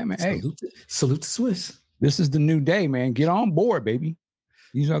 Yeah, man. Salute to Swiss. This is the new day, man. Get on board, baby.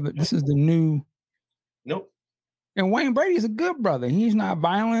 This is the new. Nope. And Wayne Brady is a good brother. He's not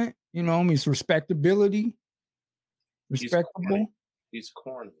violent. You know, he's respectability. Respectable. He's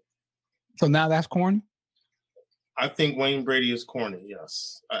corny. So now that's corny? I think Wayne Brady is corny,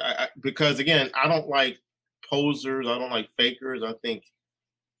 yes. Because, again, I don't like posers. I don't like fakers. I think.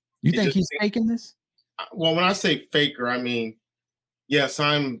 You think he's faking this? Well, when I say faker, I mean, yes,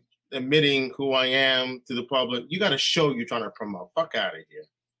 I'm admitting who I am to the public. You got to show you're trying to promote. Fuck out of here.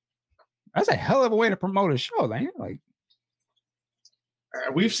 That's a hell of a way to promote a show, man. Like,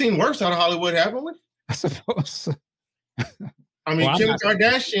 we've seen worse out of Hollywood, haven't we? I suppose. I mean, Kim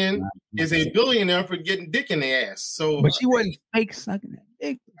Kardashian is a billionaire for getting dick in the ass. So, but she wasn't fake sucking that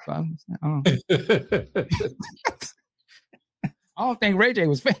dick. I don't think Ray J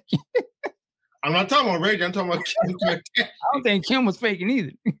was faking. I'm not talking about Ray J. I'm talking about Kim Kardashian. I don't think Kim was faking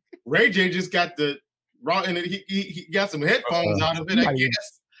either. Ray J just got the raw, and he got some headphones out of it. I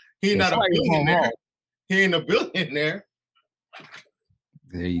guess he's not a billionaire. He ain't a billionaire.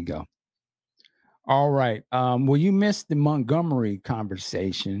 There you go. All right. Well, you missed the Montgomery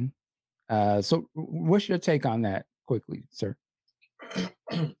conversation. So what's your take on that quickly, sir?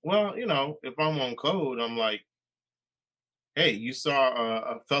 Well, you know, if I'm on code, I'm like, hey, you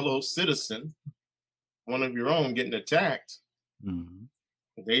saw a fellow citizen, one of your own, getting attacked. Mm-hmm.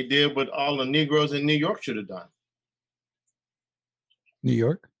 They did what all the Negroes in New York should have done. New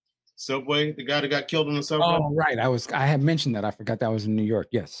York? Subway, the guy that got killed on the subway. Oh, right. I had mentioned that. I forgot that was in New York.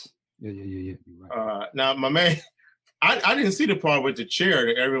 Yes. Yeah. You're right. Now, my man, I didn't see the part with the chair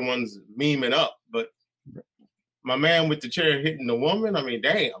that everyone's memeing up, but my man with the chair hitting the woman, I mean,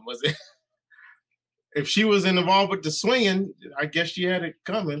 damn, was it? If she was involved with the swinging, I guess she had it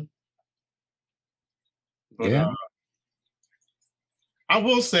coming. But, yeah. I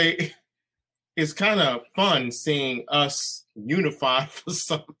will say it's kind of fun seeing us unified for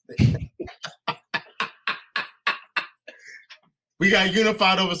something. We got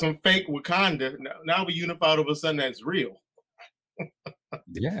unified over some fake Wakanda. Now we unified over something that's real.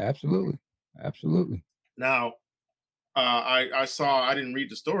 Yeah, absolutely. Absolutely. Now, I saw, I didn't read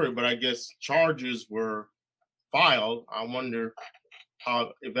the story, but I guess charges were filed. I wonder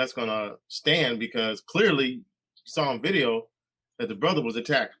if that's going to stand, because clearly you saw on video that the brother was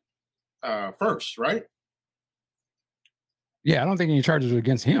attacked first, right? Yeah, I don't think any charges were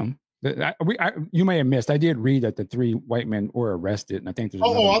against him. You may have missed. I did read that the 3 white men were arrested, and I think there's.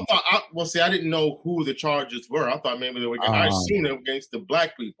 I didn't know who the charges were. I thought maybe they were. I assumed they were against the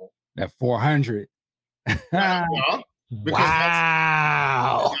black people. That 400.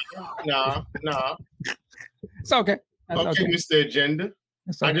 Wow. Nah. It's okay. Okay, Mr. Agenda. Okay.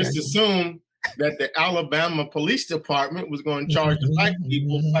 I just assumed that the Alabama Police Department was going to charge the black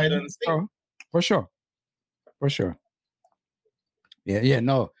people fight unseen. For sure. Yeah.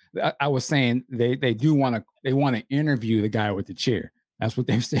 No, I was saying they do want to interview the guy with the chair. That's what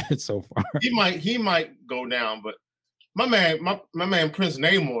they've said so far. He might go down, but my man Prince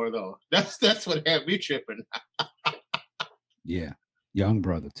Namor though, that's what had me tripping. Yeah, young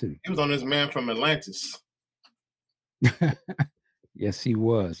brother too. He was on this Man from Atlantis. Yes, he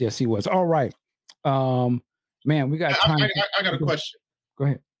was. All right, man, we got time. I got a question. Go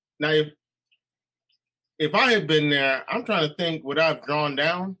ahead. Now, if I had been there, I'm trying to think, would I have drawn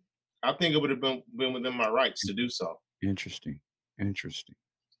down? I think it would have been within my rights to do so. Interesting. I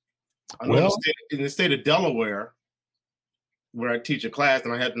know in the state of Delaware, where I teach a class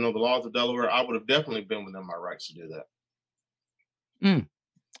and I had to know the laws of Delaware, I would have definitely been within my rights to do that.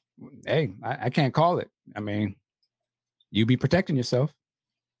 Hey, I can't call it. I mean, you be protecting yourself.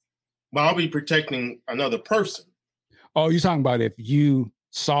 But I'll be protecting another person. Oh, you're talking about if you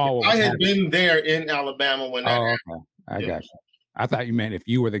saw what was I had happening. been there in Alabama when that happened. Okay. I got you. I thought you meant if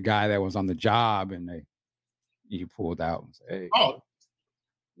you were the guy that was on the job and you pulled out and said, hey. Oh,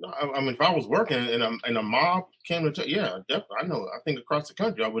 I mean, if I was working and a mob came to, definitely. I know. I think across the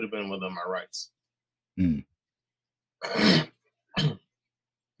country, I would have been within my rights. Mm.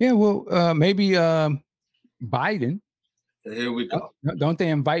 Yeah, well, maybe Biden. Here we go. Don't they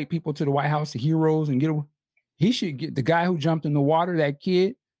invite people to the White House, the heroes, and he should get the guy who jumped in the water, that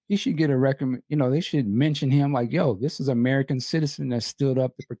kid. He should get a recommend. They should mention him like, yo, this is an American citizen that stood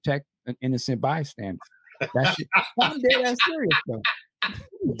up to protect an innocent bystander. That shit. I'm dead serious though.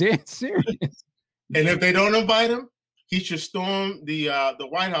 Dead serious. And if they don't invite him, he should storm the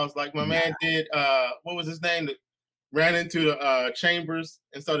White House like my man did. What was his name? That ran into the chambers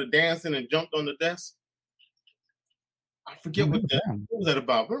and started dancing and jumped on the desk. I forget what was that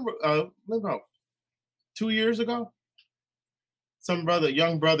about. Remember about 2 years ago? Some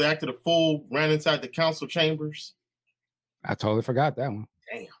young brother acted a fool, ran inside the council chambers. I totally forgot that one.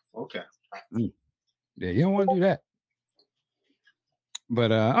 Damn. Okay. Yeah, you don't want to do that.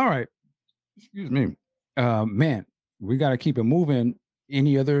 But all right. Excuse me. Man, we got to keep it moving.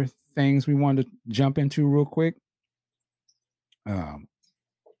 Any other things we wanted to jump into real quick?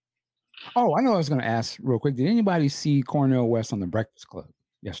 Oh, I know I was going to ask real quick. Did anybody see Cornel West on The Breakfast Club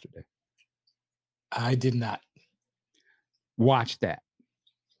yesterday? I did not. Watch that.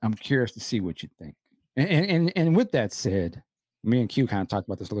 I'm curious to see what you think. And with that said, me and Q kind of talked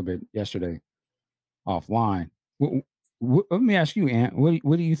about this a little bit yesterday offline. Let me ask you, Ant,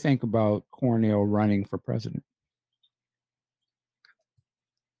 what do you think about Cornel running for president?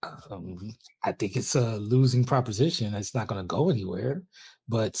 I think it's a losing proposition. It's not going to go anywhere.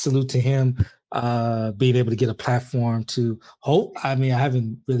 But salute to him being able to get a platform to hope. I mean, I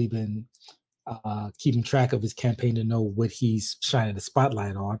haven't really been keeping track of his campaign to know what he's shining the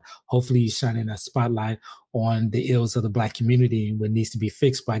spotlight on. Hopefully he's shining a spotlight on the ills of the Black community and what needs to be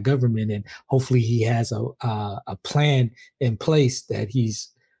fixed by government. And hopefully he has a plan in place that he's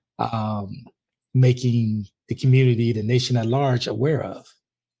making the community, the nation at large, aware of.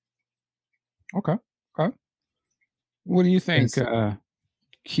 Okay. What do you think,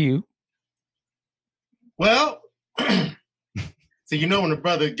 Q? Well, so when the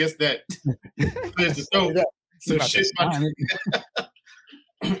brother gets that clears the stove. So shit.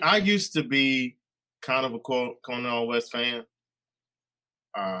 I used to be kind of a Cornel West fan.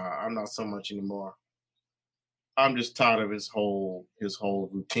 I'm not so much anymore. I'm just tired of his whole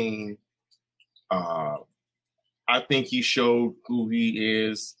routine. I think he showed who he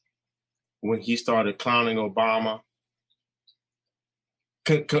is when he started clowning Obama.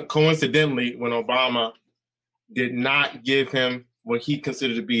 Coincidentally, when Obama did not give him what he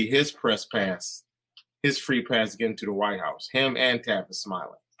considered to be his press pass, his free pass to get into the White House, him and Tavis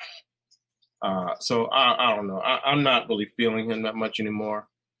Smiley. So I don't know. I'm not really feeling him that much anymore.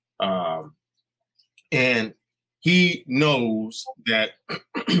 And he knows that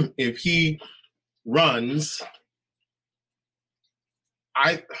if he runs,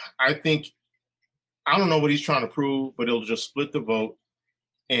 I think, I don't know what he's trying to prove, but it'll just split the vote.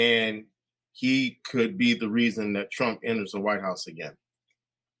 And he could be the reason that Trump enters the White House again.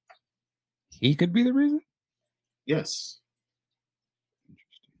 He could be the reason? Yes.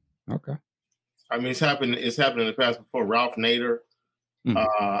 Okay. I mean, it's happened in the past before. Ralph Nader.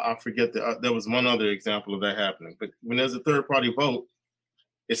 I forget there was one other example of that happening. But when there's a third party vote,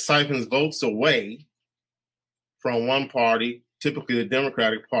 it siphons votes away from one party, typically the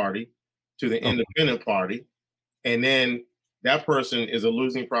Democratic Party, to the independent party. And then that person is a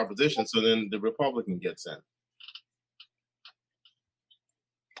losing proposition. So then the Republican gets in.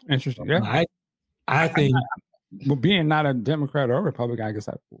 Interesting. Yeah. I think, well, being not a Democrat or Republican, I guess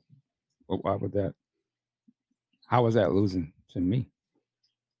why would that? How is that losing to me?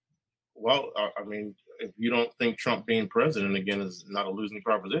 Well, I mean, if you don't think Trump being president again is not a losing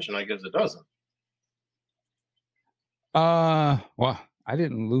proposition, I guess it doesn't. Well, I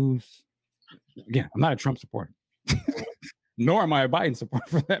didn't lose. Again, I'm not a Trump supporter, nor am I a Biden supporter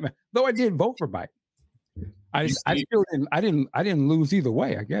for that matter. Though I did vote for Biden. I didn't lose either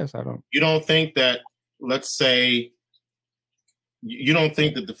way. I guess I don't. You don't think that? Let's say you don't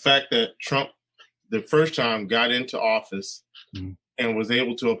think that the fact that Trump, the first time, got into office and was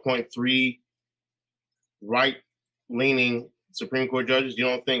able to appoint 3 right-leaning Supreme Court judges, you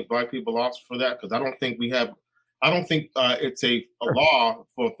don't think Black people lost for that? Because I don't think it's a law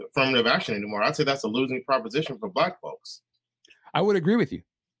for affirmative action anymore. I'd say that's a losing proposition for Black folks. I would agree with you.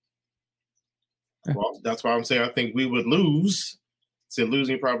 Well, that's why I'm saying I think we would lose. It's a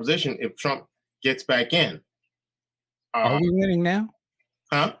losing proposition if Trump gets back in. Are we winning now?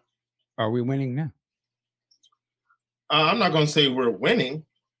 Huh? Are we winning now? I'm not going to say we're winning,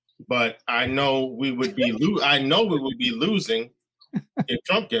 but I know we would be losing if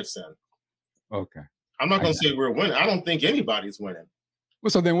Trump gets in. Okay. I'm not going to say we're winning. I don't think anybody's winning.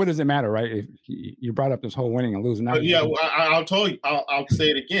 Well, so then what does it matter, right? If you brought up this whole winning and losing. Yeah, well, I'll tell you. I'll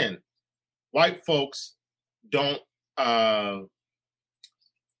say it again. White folks don't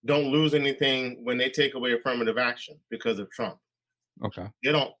lose anything when they take away affirmative action because of Trump. Okay.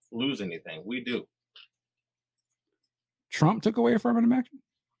 They don't lose anything. We do. Trump took away affirmative action?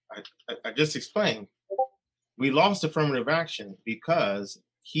 I just explained. We lost affirmative action because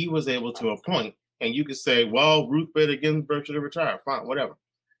he was able to appoint, and you could say, well, Ruth Bader Ginsburg should have retired. Fine, whatever.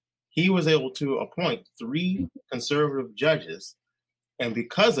 He was able to appoint 3 conservative judges, and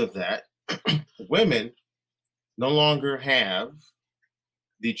because of that, women no longer have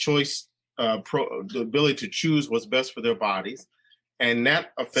the choice, the ability to choose what's best for their bodies, and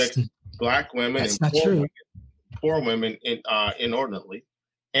that affects Black women and poor women inordinately.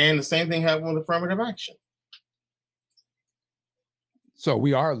 And the same thing happened with affirmative action. So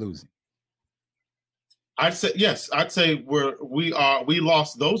we are losing. I'd say yes. I'd say we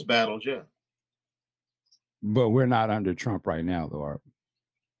lost those battles, yeah. But we're not under Trump right now, though, are we?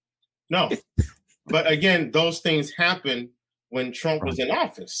 No. But again, those things happened when Trump was in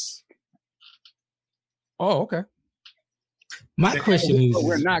office. Oh, okay. My question is,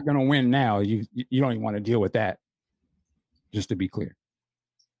 we're not going to win now. You don't even want to deal with that. Just to be clear.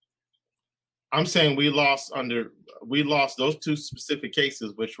 I'm saying we lost those 2 specific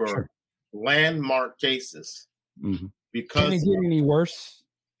cases, which were landmark cases. Mm-hmm. Because can it get any worse?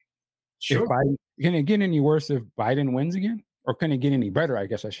 Sure. Can it get any worse if Biden wins again? Or can it get any better? I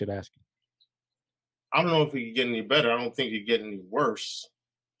guess I should ask you. I don't know if it could get any better. I don't think it could get any worse.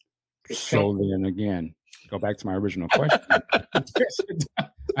 So then again, go back to my original question.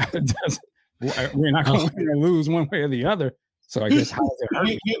 We're not going to lose one way or the other. So I guess how does it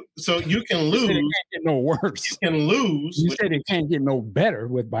hurt? So you can lose. It can't get no worse. You can lose. You said it can't get no better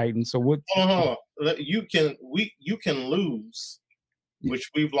with Biden. So what? You can lose, which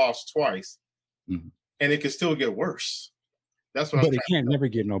we've lost twice, and it can still get worse. That's what. But it can't never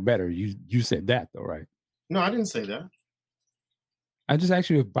get no better. You said that though, right? No, I didn't say that. I just asked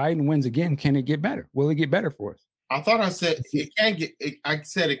you if Biden wins again, can it get better? Will it get better for us? I thought I said it can't get. I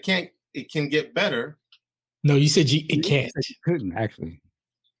said it can't. It can get better. No, you said it can't. You couldn't actually.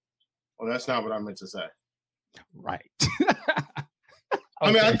 Well, that's not what I meant to say. Right.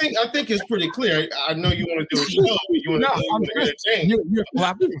 I mean, I think it's pretty clear. I know you want to do a show. You want to entertain. You're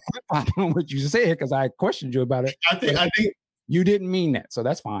flopping on what you said because I questioned you about it. I think you didn't mean that, so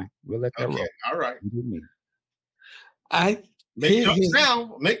that's fine. We'll let that roll. All right. You didn't mean it. Make jokes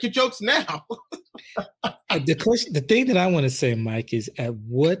now. Make your jokes now. The thing that I want to say, Mike, is at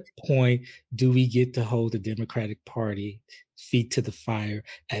what point do we get to hold the Democratic Party feet to the fire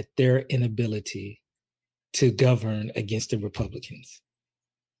at their inability to govern against the Republicans?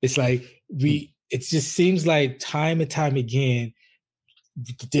 It's like it just seems like time and time again,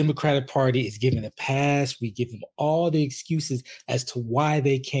 the Democratic Party is given a pass. We give them all the excuses as to why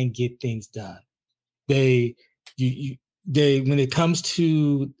they can't get things done. When it comes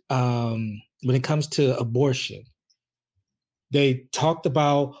to abortion, they talked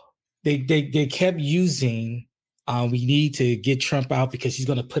about they kept using we need to get Trump out because he's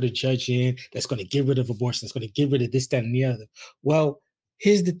going to put a judge in that's going to get rid of abortion, that's going to get rid of this, that, and the other. Well,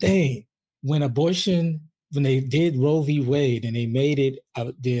 here's the thing: when they did Roe v. Wade and they made it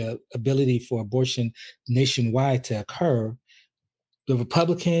the ability for abortion nationwide to occur, the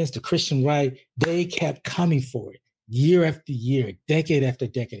Republicans, the Christian right, they kept coming for it. Year after year, decade after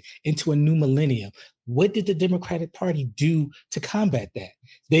decade, into a new millennium. What did the Democratic Party do to combat that?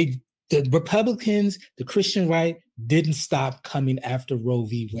 The Republicans, the Christian right, didn't stop coming after Roe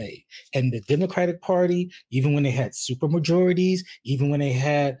v. Wade. And the Democratic Party, even when they had supermajorities, even when they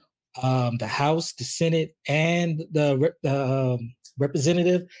had the House, the Senate, and the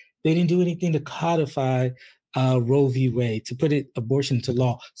representative, they didn't do anything to codify Roe v. Wade, to put abortion into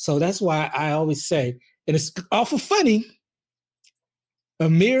law. So that's why I always say, and it's awful funny, a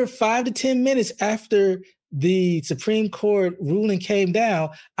mere 5 to 10 minutes after the Supreme Court ruling came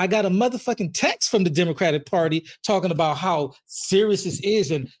down, I got a motherfucking text from the Democratic Party talking about how serious this is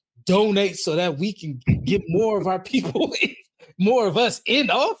and donate so that we can get more of our people, more of us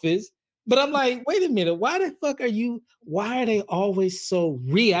in office. But I'm like, wait a minute, why are they always so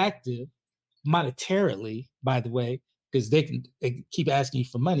reactive monetarily, by the way, because they keep asking you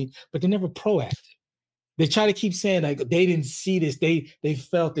for money, but they're never proactive. They try to keep saying like they didn't see this. They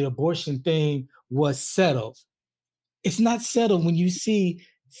felt the abortion thing was settled. it's not settled when you see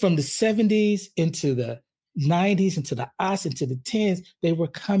from the 70s into the 90s into the aughts into the 10s, they were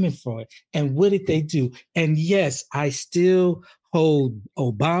coming for it. And what did they do? And yes, I still hold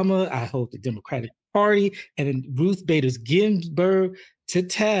Obama, I hold the Democratic Party, and then Ruth Bader Ginsburg to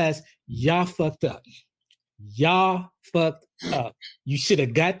task. Y'all fucked up. Y'all fucked up. You should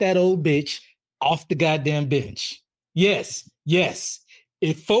have got that old bitch off the goddamn bench. Yes.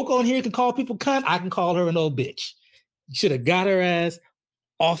 If folk on here can call people cunt, I can call her an old bitch. You should have got her ass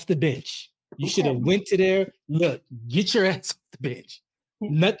off the bench. You should have went to there. Look, get your ass off the bench.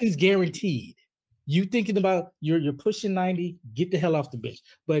 Nothing's guaranteed. You thinking about you're pushing 90, get the hell off the bench.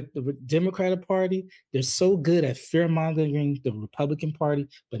 But the Democratic Party, they're so good at fear-mongering the Republican Party,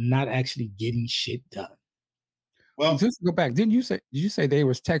 but not actually getting shit done. Well, just to go back, did you say they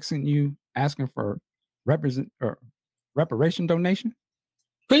was texting you asking for reparation donation?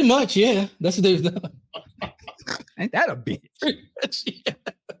 Pretty much, yeah. That's what they've done. Ain't that a bitch? Yeah.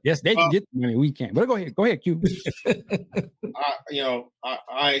 Yes, they can get the money. We can't. But go ahead, Q.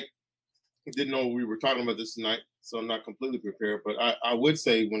 I didn't know we were talking about this tonight, so I'm not completely prepared. But I would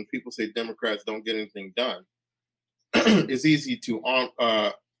say when people say Democrats don't get anything done, it's easy to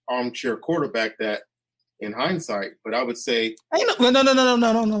armchair quarterback that in hindsight. But I would say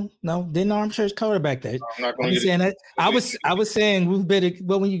no. Didn't armchair quarterback that. I'm not going to say that. I was saying Ruth Bader.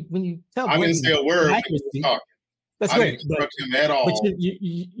 Well, when you tell, I didn't say a word. That's great. But at all. But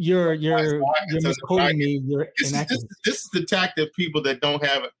you're misquoting me. This is the tactic of people that don't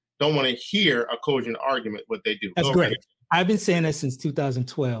want to hear a cogent argument. What they do. That's great. I've been saying that since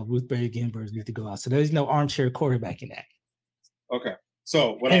 2012. Ruth Bader Ginsburg needs to go out. So there's no armchair quarterbacking that. Okay.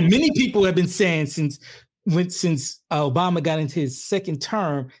 So many people have been saying since Obama got into his second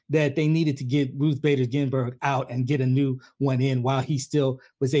term that they needed to get Ruth Bader Ginsburg out and get a new one in while he still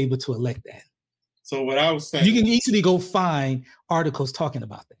was able to elect that. So what I was saying, you can easily go find articles talking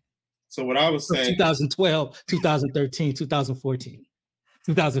about that. So what I was saying, 2012, 2013, 2014,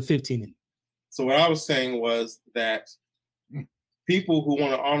 2015. So what I was saying was that people who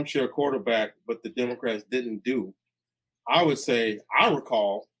want an armchair quarterback, but the Democrats didn't do, I would say, I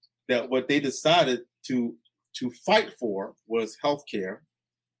recall that what they decided to fight for was health care.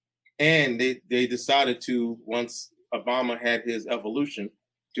 And they decided to, once Obama had his evolution,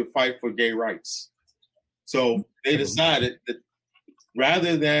 to fight for gay rights. So they decided that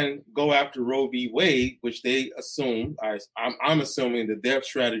rather than go after Roe v. Wade, which they assumed, I'm assuming that their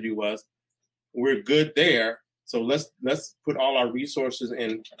strategy was, we're good there, so let's put all our resources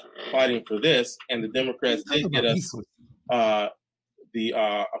in fighting for this. And the Democrats did get us the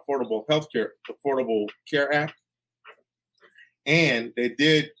Affordable Care Act, and they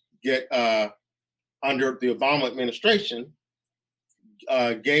did get under the Obama administration,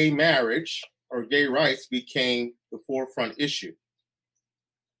 gay marriage or gay rights became the forefront issue.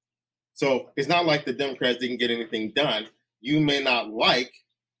 So it's not like the Democrats didn't get anything done. You may not like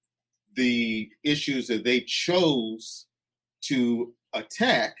the issues that they chose to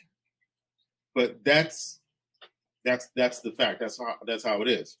attack, but that's the fact. That's how it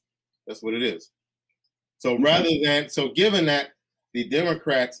is. That's what it is. So given that the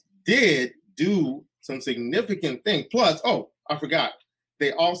Democrats did do some significant thing, plus, I forgot,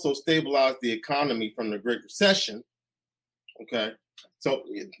 they also stabilized the economy from the Great Recession. Okay. So,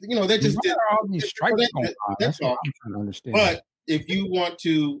 they just did all these strikes going on. That's what I'm trying to understand. But if you want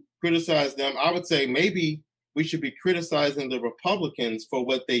to criticize them, I would say maybe we should be criticizing the Republicans for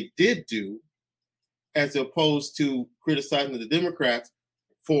what they did do, as opposed to criticizing the Democrats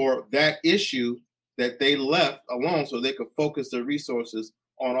for that issue that they left alone so they could focus their resources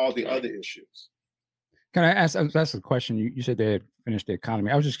on all the other issues. Can I ask? That's the question. You said they had finished the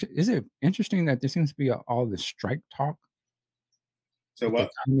economy. Is it interesting that there seems to be all this strike talk? So what?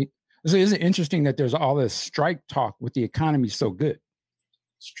 So is it interesting that there's all this strike talk with the economy so good?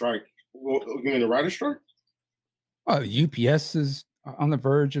 Strike? Well, you mean the writer's strike? UPS is on the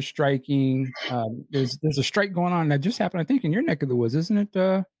verge of striking. There's a strike going on that just happened, I think, in your neck of the woods, isn't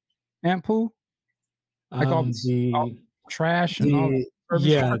it, Aunt Pooh? Like all the trash and all the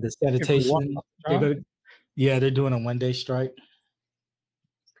the sanitation. They're doing a one-day strike.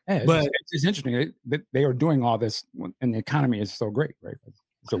 Yeah, but it's interesting that they are doing all this, and the economy is so great, right?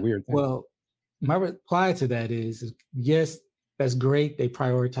 It's a weird thing. Well, my reply to that is yes, that's great. They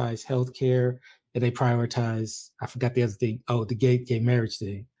prioritize healthcare, and they prioritize, I forgot the other thing. The gay marriage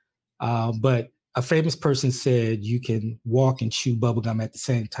thing. But a famous person said you can walk and chew bubblegum at the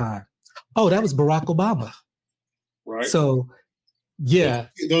same time. That was Barack Obama. Right. So, yeah.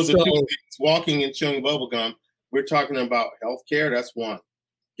 Those are two things, walking and chewing bubblegum. We're talking about healthcare, that's one.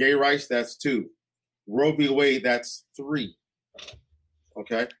 Gay rights, that's two. Roe v. Wade, that's 3.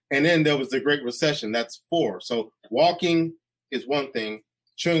 Okay. And then there was the Great Recession, that's 4. So walking is one thing,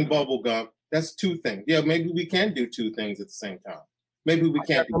 chewing bubble gum, that's 2 things. Yeah, maybe we can do 2 things at the same time. Maybe we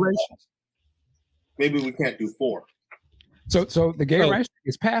can't do 4. So the gay rights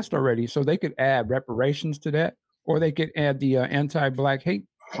is passed already, so they could add reparations to that, or they could add the anti-black hate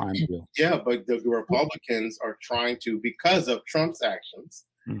crime bill. Yeah, but the Republicans are trying to, because of Trump's actions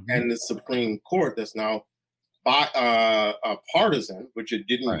and the Supreme Court that's now partisan, which it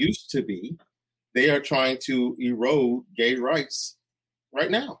didn't used to be, they are trying to erode gay rights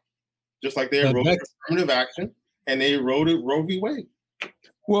right now, just like they eroded affirmative action and they eroded Roe v. Wade.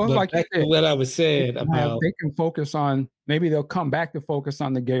 Well, but like back to what I was saying about, they can focus on, maybe they'll come back to focus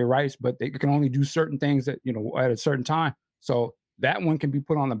on the gay rights, but they can only do certain things at a certain time. So that one can be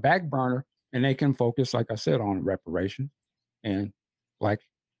put on the back burner, and they can focus, like I said, on reparations and like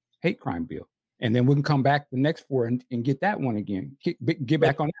hate crime bill. And then we can come back the next 4 and get that one again. Get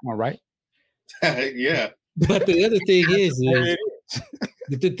back on that one, right? Yeah. But the other thing is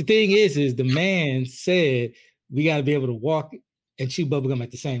the thing is the man said we got to be able to walk and chew bubblegum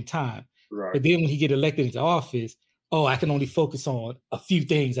at the same time. Right. But then when he get elected into office, I can only focus on a few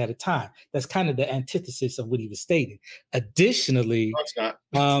things at a time. That's kind of the antithesis of what he was stating. Additionally, that's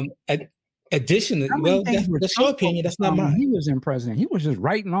your opinion. That's not mine. He was in president. He was just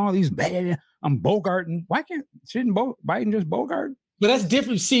writing all these bad. I'm Bogarting. Shouldn't Biden just Bogart? But that's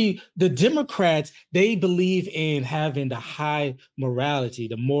different. See, the Democrats, they believe in having the high morality,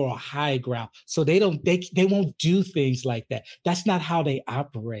 the moral high ground. So they won't do things like that. That's not how they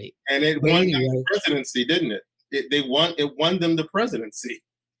operate. And it won them the presidency, didn't it? It won them the presidency.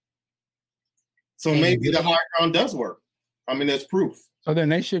 So maybe the high ground does work. I mean, there's proof. So then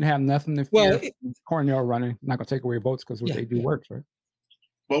they should have nothing to fear. Cornell running, not going to take away votes because what they do works, right?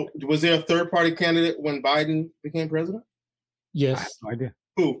 Well, was there a third party candidate when Biden became president? Yes. I have no idea.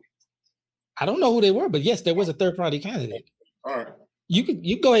 Who? I don't know who they were, but yes, there was a third party candidate. All right.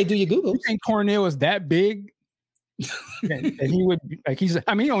 You go ahead and do your Google. You think Cornell is that big? And he would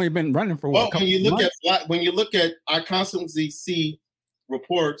he only been running for what? When you look at, I constantly see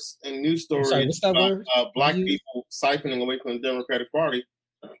reports and news stories about black people siphoning away from the Democratic Party.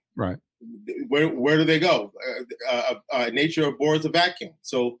 Right. Where do they go? Nature abhors a vacuum.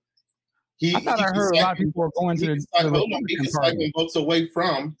 So I thought I heard a lot of people are going to the Republican Party. Votes away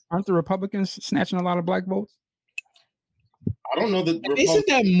from. Aren't the Republicans snatching a lot of black votes? I don't know that. Isn't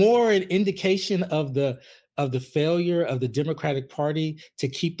that more an indication of the failure of the Democratic Party to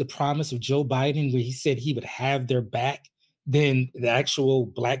keep the promise of Joe Biden, where he said he would have their back, than the actual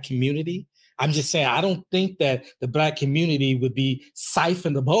black community? I'm just saying, I don't think that the black community would be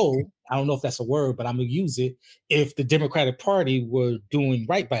siphoned the bowl. I don't know if that's a word, but I'm going to use it, if the Democratic Party were doing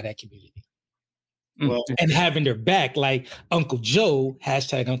right by that community. Well, and having their back, like Uncle Joe,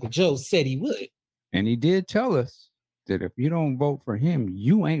 #Uncle Joe, said he would. And he did tell us that if you don't vote for him,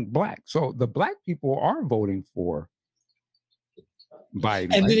 you ain't black. So the black people are voting for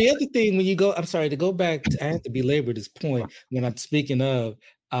Biden. And then the other thing, when you go, I'm sorry to go back, I have to belabor this point when I'm speaking of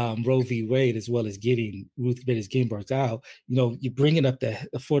Roe v. Wade, as well as getting Ruth Bader Ginsburg out. You're bringing up the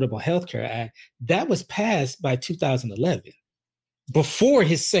Affordable Health Care Act that was passed by 2011, before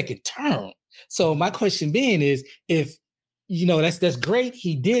his second term. So my question being is, if that's great,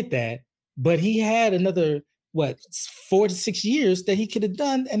 he did that, but he had another 4 to 6 years that he could have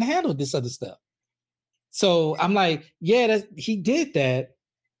done and handled this other stuff. So I'm like, he did that.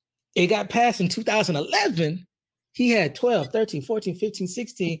 It got passed in 2011. He had 12, 13, 14, 15,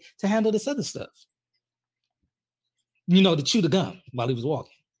 16 to handle this other stuff. To chew the gum while he was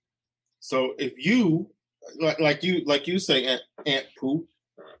walking. So if you, like you say, Aunt Pooh,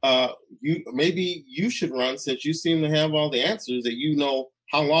 you should run, since you seem to have all the answers, that you know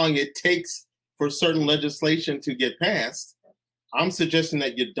how long it takes for certain legislation to get passed. I'm suggesting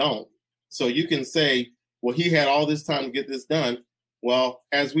that you don't. So you can say, well, he had all this time to get this done. Well,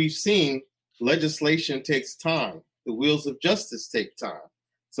 as we've seen, legislation takes time. The wheels of justice take time.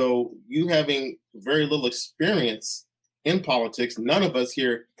 So you having very little experience in politics, none of us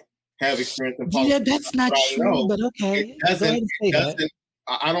here have experience in politics. Yeah, that's not true, but okay.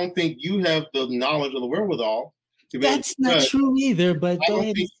 I don't think you have the knowledge or the wherewithal to be. That's not true either, but go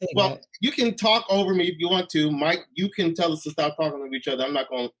ahead and say that. You can talk over me if you want to. Mike, you can tell us to stop talking to each other. I'm not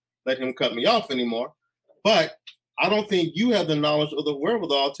going to let him cut me off anymore. But I don't think you have the knowledge or the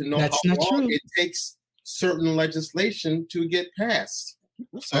wherewithal to know how long it takes certain legislation to get passed.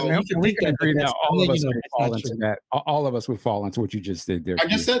 So we can agree that all of us would fall into that. All of us would fall into what you just said there. I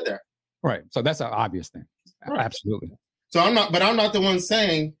just said that. Right. So that's an obvious thing. Right. Absolutely. So I'm not the one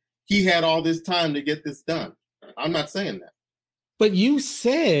saying he had all this time to get this done. I'm not saying that. But you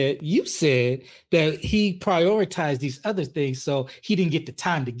said that he prioritized these other things, so he didn't get the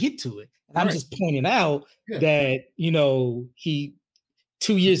time to get to it. And I'm just pointing out that, he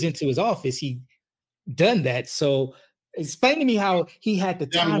 2 years into his office, he done that. So explain to me how he had the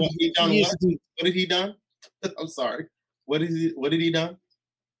time. What did he done? I'm sorry. What did he done?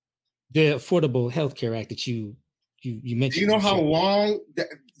 The Affordable Health Care Act that you mentioned. Do you know how long?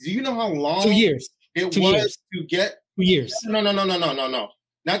 2 years. It 2 was years. to get 2 years. No.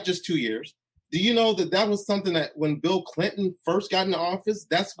 Not just 2 years. Do you know that was something that when Bill Clinton first got into office,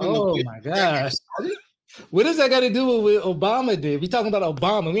 that's when my gosh. What does that got to do with what Obama did? We're talking about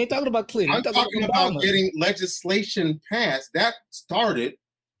Obama. We ain't talking about Clinton. I'm talking about getting legislation passed. That started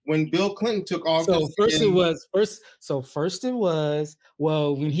when Bill Clinton took office. So first it was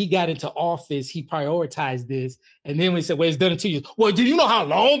when he got into office, he prioritized this, and then we said, "Well, it's done in 2 years." Well, do you know how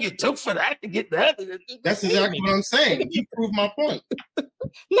long it took for that to get that? That's exactly what I'm saying. You proved my point.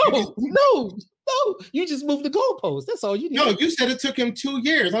 No. You just moved the goalpost. That's all you did. No, you said it took him 2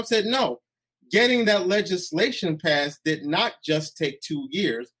 years. I said no. Getting that legislation passed did not just take 2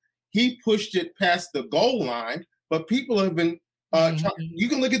 years. He pushed it past the goal line, but people have been. You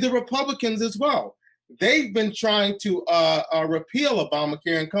can look at the Republicans as well. They've been trying to repeal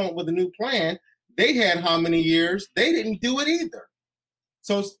Obamacare and come up with a new plan. They had how many years? They didn't do it either.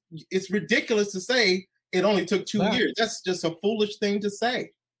 So it's ridiculous to say it only took 2 years. That's just a foolish thing to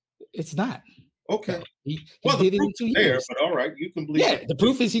say. It's not. Okay. He did it in 2 years. But all right, you can believe it. The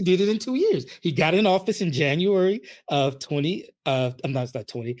proof is he did it in 2 years. He got in office in January of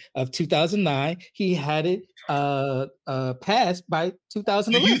 2009. He had it passed by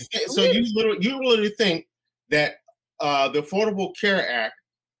 2011. So you literally think that the Affordable Care Act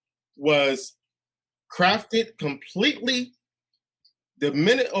was crafted completely the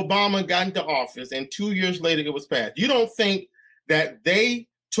minute Obama got into office, and 2 years later it was passed. You don't think that they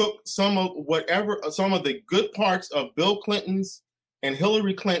took some of the good parts of Bill Clinton's and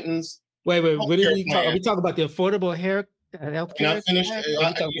Hillary Clinton's. Wait, what did we talk? Are we talking about the Affordable Health Care?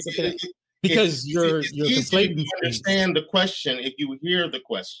 Because you're conflating. You understand the question if you hear the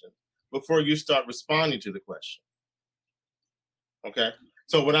question before you start responding to the question. Okay.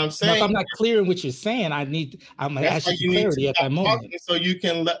 So what I'm saying, if I'm not clear in what you're saying, I'm going to ask you clarity at that moment. So you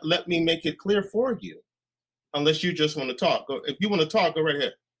can let me make it clear for you. Unless you just want to talk. If you want to talk, go right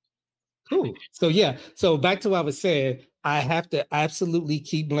ahead. Cool. So back to what I was saying, I have to absolutely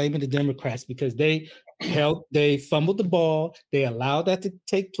keep blaming the Democrats because they fumbled the ball. They allowed that to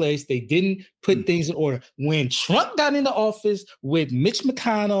take place. They didn't put things in order. When Trump got into office with Mitch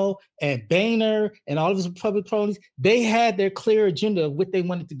McConnell and Boehner and all of his Republican cronies, they had their clear agenda of what they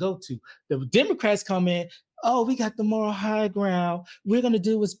wanted to go to. The Democrats come in, oh, we got the moral high ground. We're going to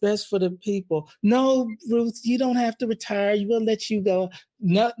do what's best for the people. No, Ruth, you don't have to retire. We'll let you go.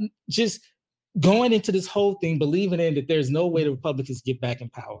 Not just going into this whole thing, believing in that there's no way the Republicans get back in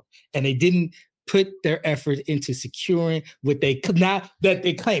power. And they didn't put their effort into securing what they could not, that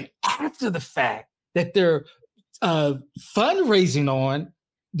they claim after the fact that they're fundraising on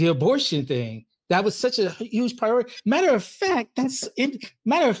the abortion thing. That was such a huge priority. Matter of fact,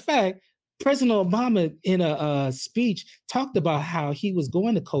 President Obama, in a speech, talked about how he was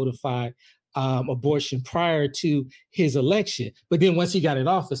going to codify abortion prior to his election. But then once he got in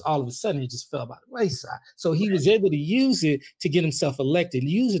office, all of a sudden it just fell by the wayside. So he was able to use it to get himself elected,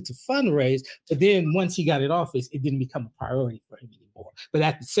 use it to fundraise. But then once he got in office, it didn't become a priority for him anymore. But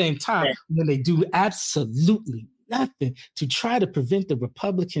at the same time, when they do absolutely nothing to try to prevent the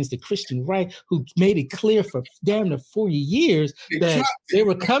Republicans, the Christian right, who made it clear for damn near 40 years that they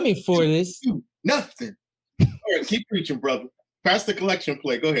were coming for this. Nothing. All right, keep preaching, brother. Pass the collection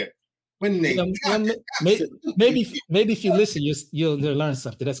plate. Go ahead. When they maybe if you listen, you'll learn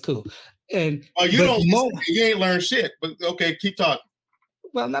something. That's cool. And you ain't learned shit. But okay, keep talking.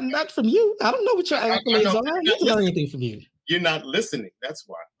 Well, not from you. I don't know what your accolades are. I don't learn anything from you. You're not listening. That's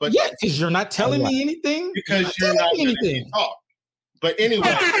why. But yeah, because you're not telling me anything. Because you're not letting me talk. But anyway,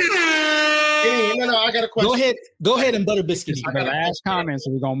 I got a question. Go ahead and butter biscuits. I got the last comment, so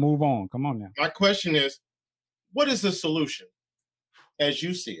we're gonna move on. Come on now. My question is, what is the solution as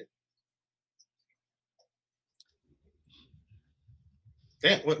you see it?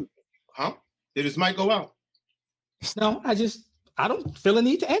 Damn, what? Huh? Did his mic go out? No, I don't feel a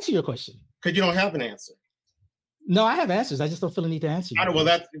need to answer your question. Because you don't have an answer. No, I have answers. I just don't feel a need to answer you. You're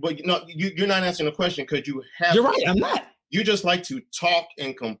not answering the question because you have. You're right. I'm not. You just like to talk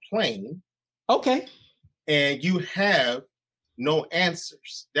and complain. Okay. And you have no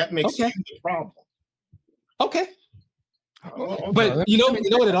answers. That makes you the problem. Okay. But you know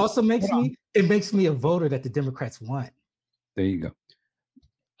what it also makes me? It makes me a voter that the Democrats want. There you go.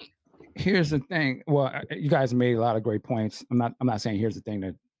 Here's the thing. Well, you guys made a lot of great points. I'm not saying here's the thing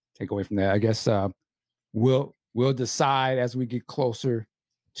to take away from that. I guess we'll decide as we get closer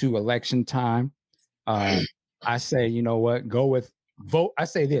to election time. I say, you know what? Go with vote. I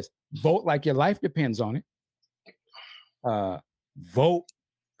say this: vote like your life depends on it. Vote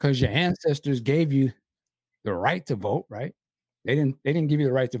because your ancestors gave you the right to vote, right? They didn't give you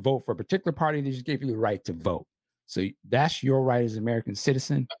the right to vote for a particular party. They just gave you the right to vote. So that's your right as an American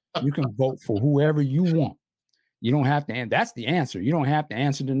citizen. You can vote for whoever you want. You don't have to, and that's the answer. You don't have to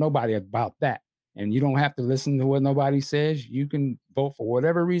answer to nobody about that. And you don't have to listen to what nobody says. You can vote for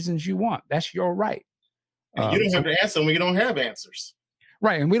whatever reasons you want. That's your right. And you don't have to answer when you don't have answers.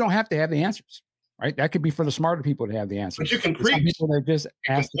 Right. And we don't have to have the answers. Right. That could be for the smarter people to have the answers. But you can preach. Some people that just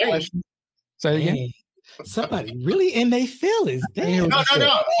ask the question. Say it again. Hey, somebody really in their feelings. No.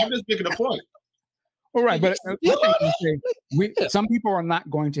 I'm just making a point. All right, but some people are not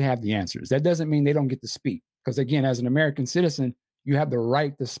going to have the answers. That doesn't mean they don't get to speak. Because again, as an American citizen, you have the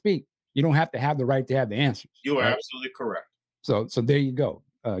right to speak. You don't have to have the right to have the answers. You are absolutely correct. So there you go.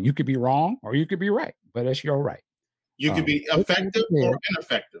 You could be wrong or you could be right, but that's your right. You could be effective or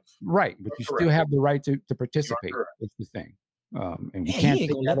ineffective. Right, but you still have the right to participate. That's the thing. And we can't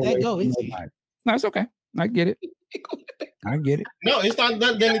take that away from nobody. No, it's okay. I get it. I get it. No, it's not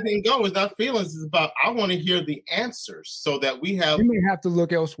letting anything go. It's not feelings. It's about I want to hear the answers so that we have. You may have to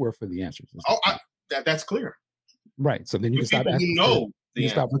look elsewhere for the answers. That's clear. Right. So then you can stop asking. You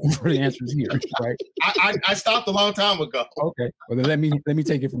stop looking for the answers here. Right. I stopped a long time ago. Okay. Well, then let me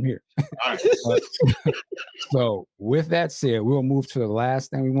take it from here. All right. So with that said, we'll move to the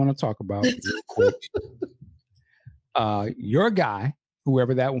last thing we want to talk about. Your guy,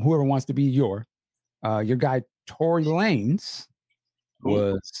 whoever wants to be your guy, Tory Lanez,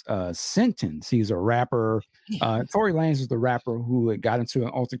 was sentenced. He's a rapper. Tory Lanez is the rapper who had got into an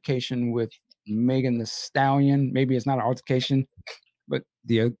altercation with Megan Thee Stallion. Maybe it's not an altercation, but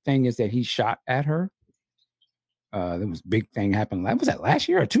the thing is that he shot at her. There was a big thing happened. Was that last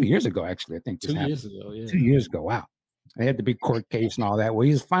year or 2 years ago? Actually, I think 2 years ago. Yeah. 2 years ago. Wow. They had the big court case and all that. Well,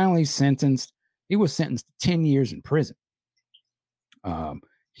 he was finally sentenced. He was sentenced to 10 years in prison.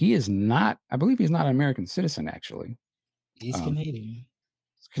 He is not, I believe he's not an American citizen, actually. He's Canadian.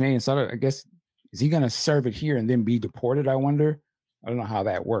 He's Canadian. So I guess, is he going to serve it here and then be deported? I wonder. I don't know how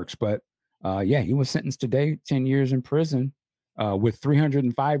that works. But yeah, he was sentenced today, 10 years in prison with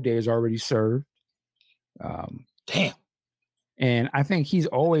 305 days already served. Damn. And I think he's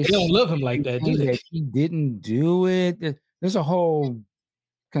always. They don't love him like that, do they? That he didn't do it. There's a whole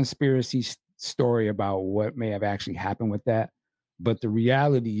conspiracy story about what may have actually happened with that. But the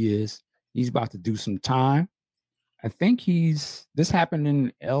reality is he's about to do some time. I think this happened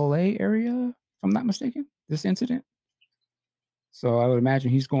in LA area, if I'm not mistaken, this incident. So I would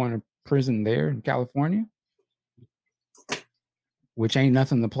imagine he's going to prison there in California, which ain't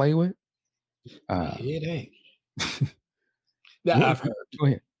nothing to play with. It ain't. I've heard. Go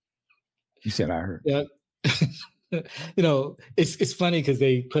ahead. You said I heard. Yeah. It's funny because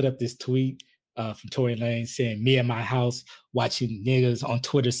they put up this tweet from Tory Lanez saying, "Me and my house watching niggas on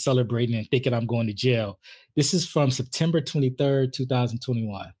Twitter celebrating and thinking I'm going to jail." This is from September 23rd,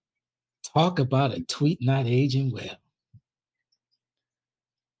 2021. Talk about a tweet not aging well.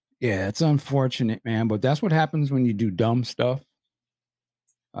 Yeah, it's unfortunate, man, but that's what happens when you do dumb stuff.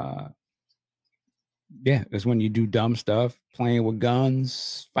 Yeah, it's when you do dumb stuff, playing with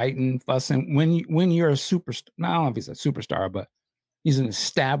guns, fighting, fussing. When you're a superstar, not only if he's a superstar, but he's an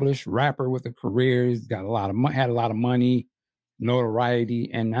established rapper with a career. He's got had a lot of money, notoriety,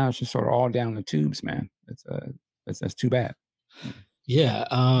 and now it's just sort of all down the tubes, man. That's too bad. Yeah,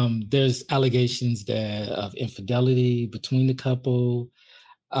 there's allegations of infidelity between the couple.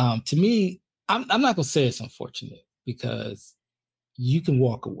 To me, I'm not gonna say it's unfortunate because you can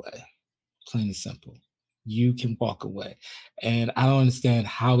walk away, plain and simple. You can walk away, and I don't understand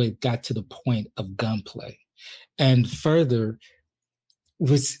how it got to the point of gunplay. And further,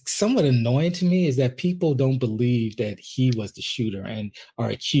 what's somewhat annoying to me is that people don't believe that he was the shooter and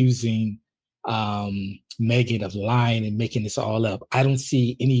are accusing Megan of lying and making this all up. I don't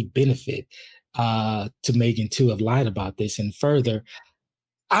see any benefit to Megan to have lied about this. And further,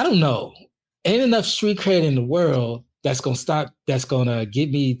 I don't know. Ain't enough street cred in the world that's gonna get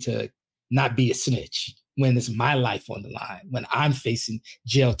me to not be a snitch when it's my life on the line, when I'm facing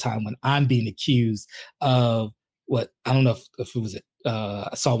jail time, when I'm being accused of what I don't know if it was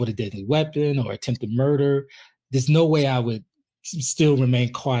assault with a deadly weapon or attempted murder. There's no way I would still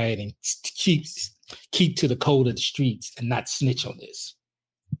remain quiet and keep keep to the code of the streets and not snitch on this.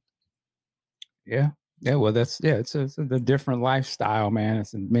 Yeah. Well, it's a different lifestyle, man.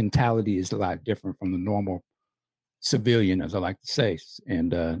 It's a mentality is a lot different from the normal civilian, as I like to say.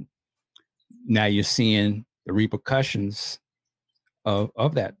 And now you're seeing the repercussions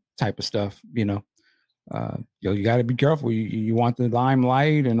of that type of stuff. You got to be careful. You want the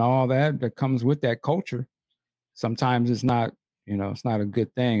limelight and all that comes with that culture. Sometimes it's not, it's not a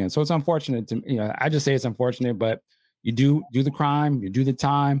good thing. And so it's unfortunate I just say it's unfortunate, but you do the crime, you do the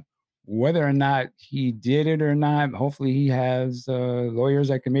time, whether or not he did it or not. Hopefully he has lawyers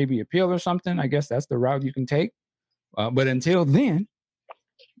that can maybe appeal or something. I guess that's the route you can take. But until then,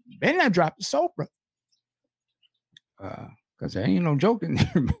 better not drop the soap, bro. Because there ain't no joking.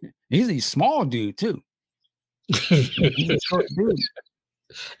 He's a small dude too. He's a short dude.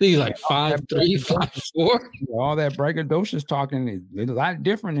 He's like 5'3", 5'4". All that braggadocious talking is a lot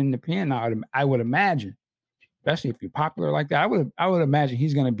different in the pen. I would imagine, especially if you're popular like that. I would imagine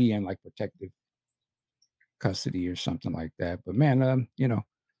he's going to be in like protective custody or something like that. But man,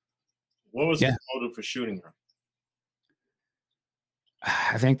 what was his motive for shooting her?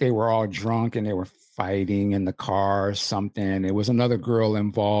 I think they were all drunk and they were fighting in the car or something. There was another girl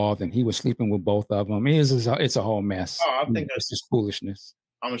involved and he was sleeping with both of them. It's a whole mess. Oh, I think it's just foolishness.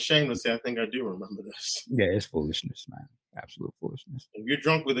 I'm ashamed to say I think I do remember this. Yeah, it's foolishness, man. Absolute foolishness. If you're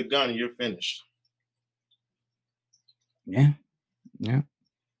drunk with a gun, you're finished. Yeah.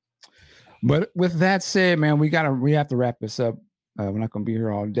 But with that said, man, we have to wrap this up. We're not gonna be here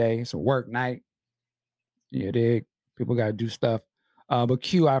all day. It's a work night. Yeah, dig. People gotta do stuff. But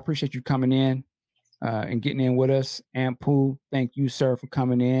Q, I appreciate you coming in and getting in with us. And Pooh, thank you, sir, for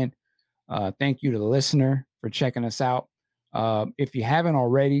coming in. Thank you to the listener for checking us out. If you haven't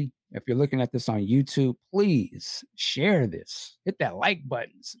already, if you're looking at this on YouTube, please share this. Hit that like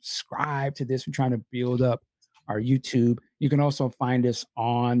button. Subscribe to this. We're trying to build up our YouTube. You can also find us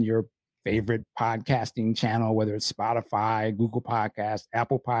on your favorite podcasting channel, whether it's Spotify, Google Podcasts,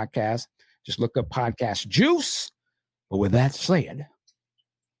 Apple Podcasts. Just look up Podcast Juice. But with that said,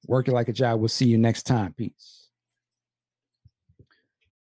 work it like a job. We'll see you next time. Peace.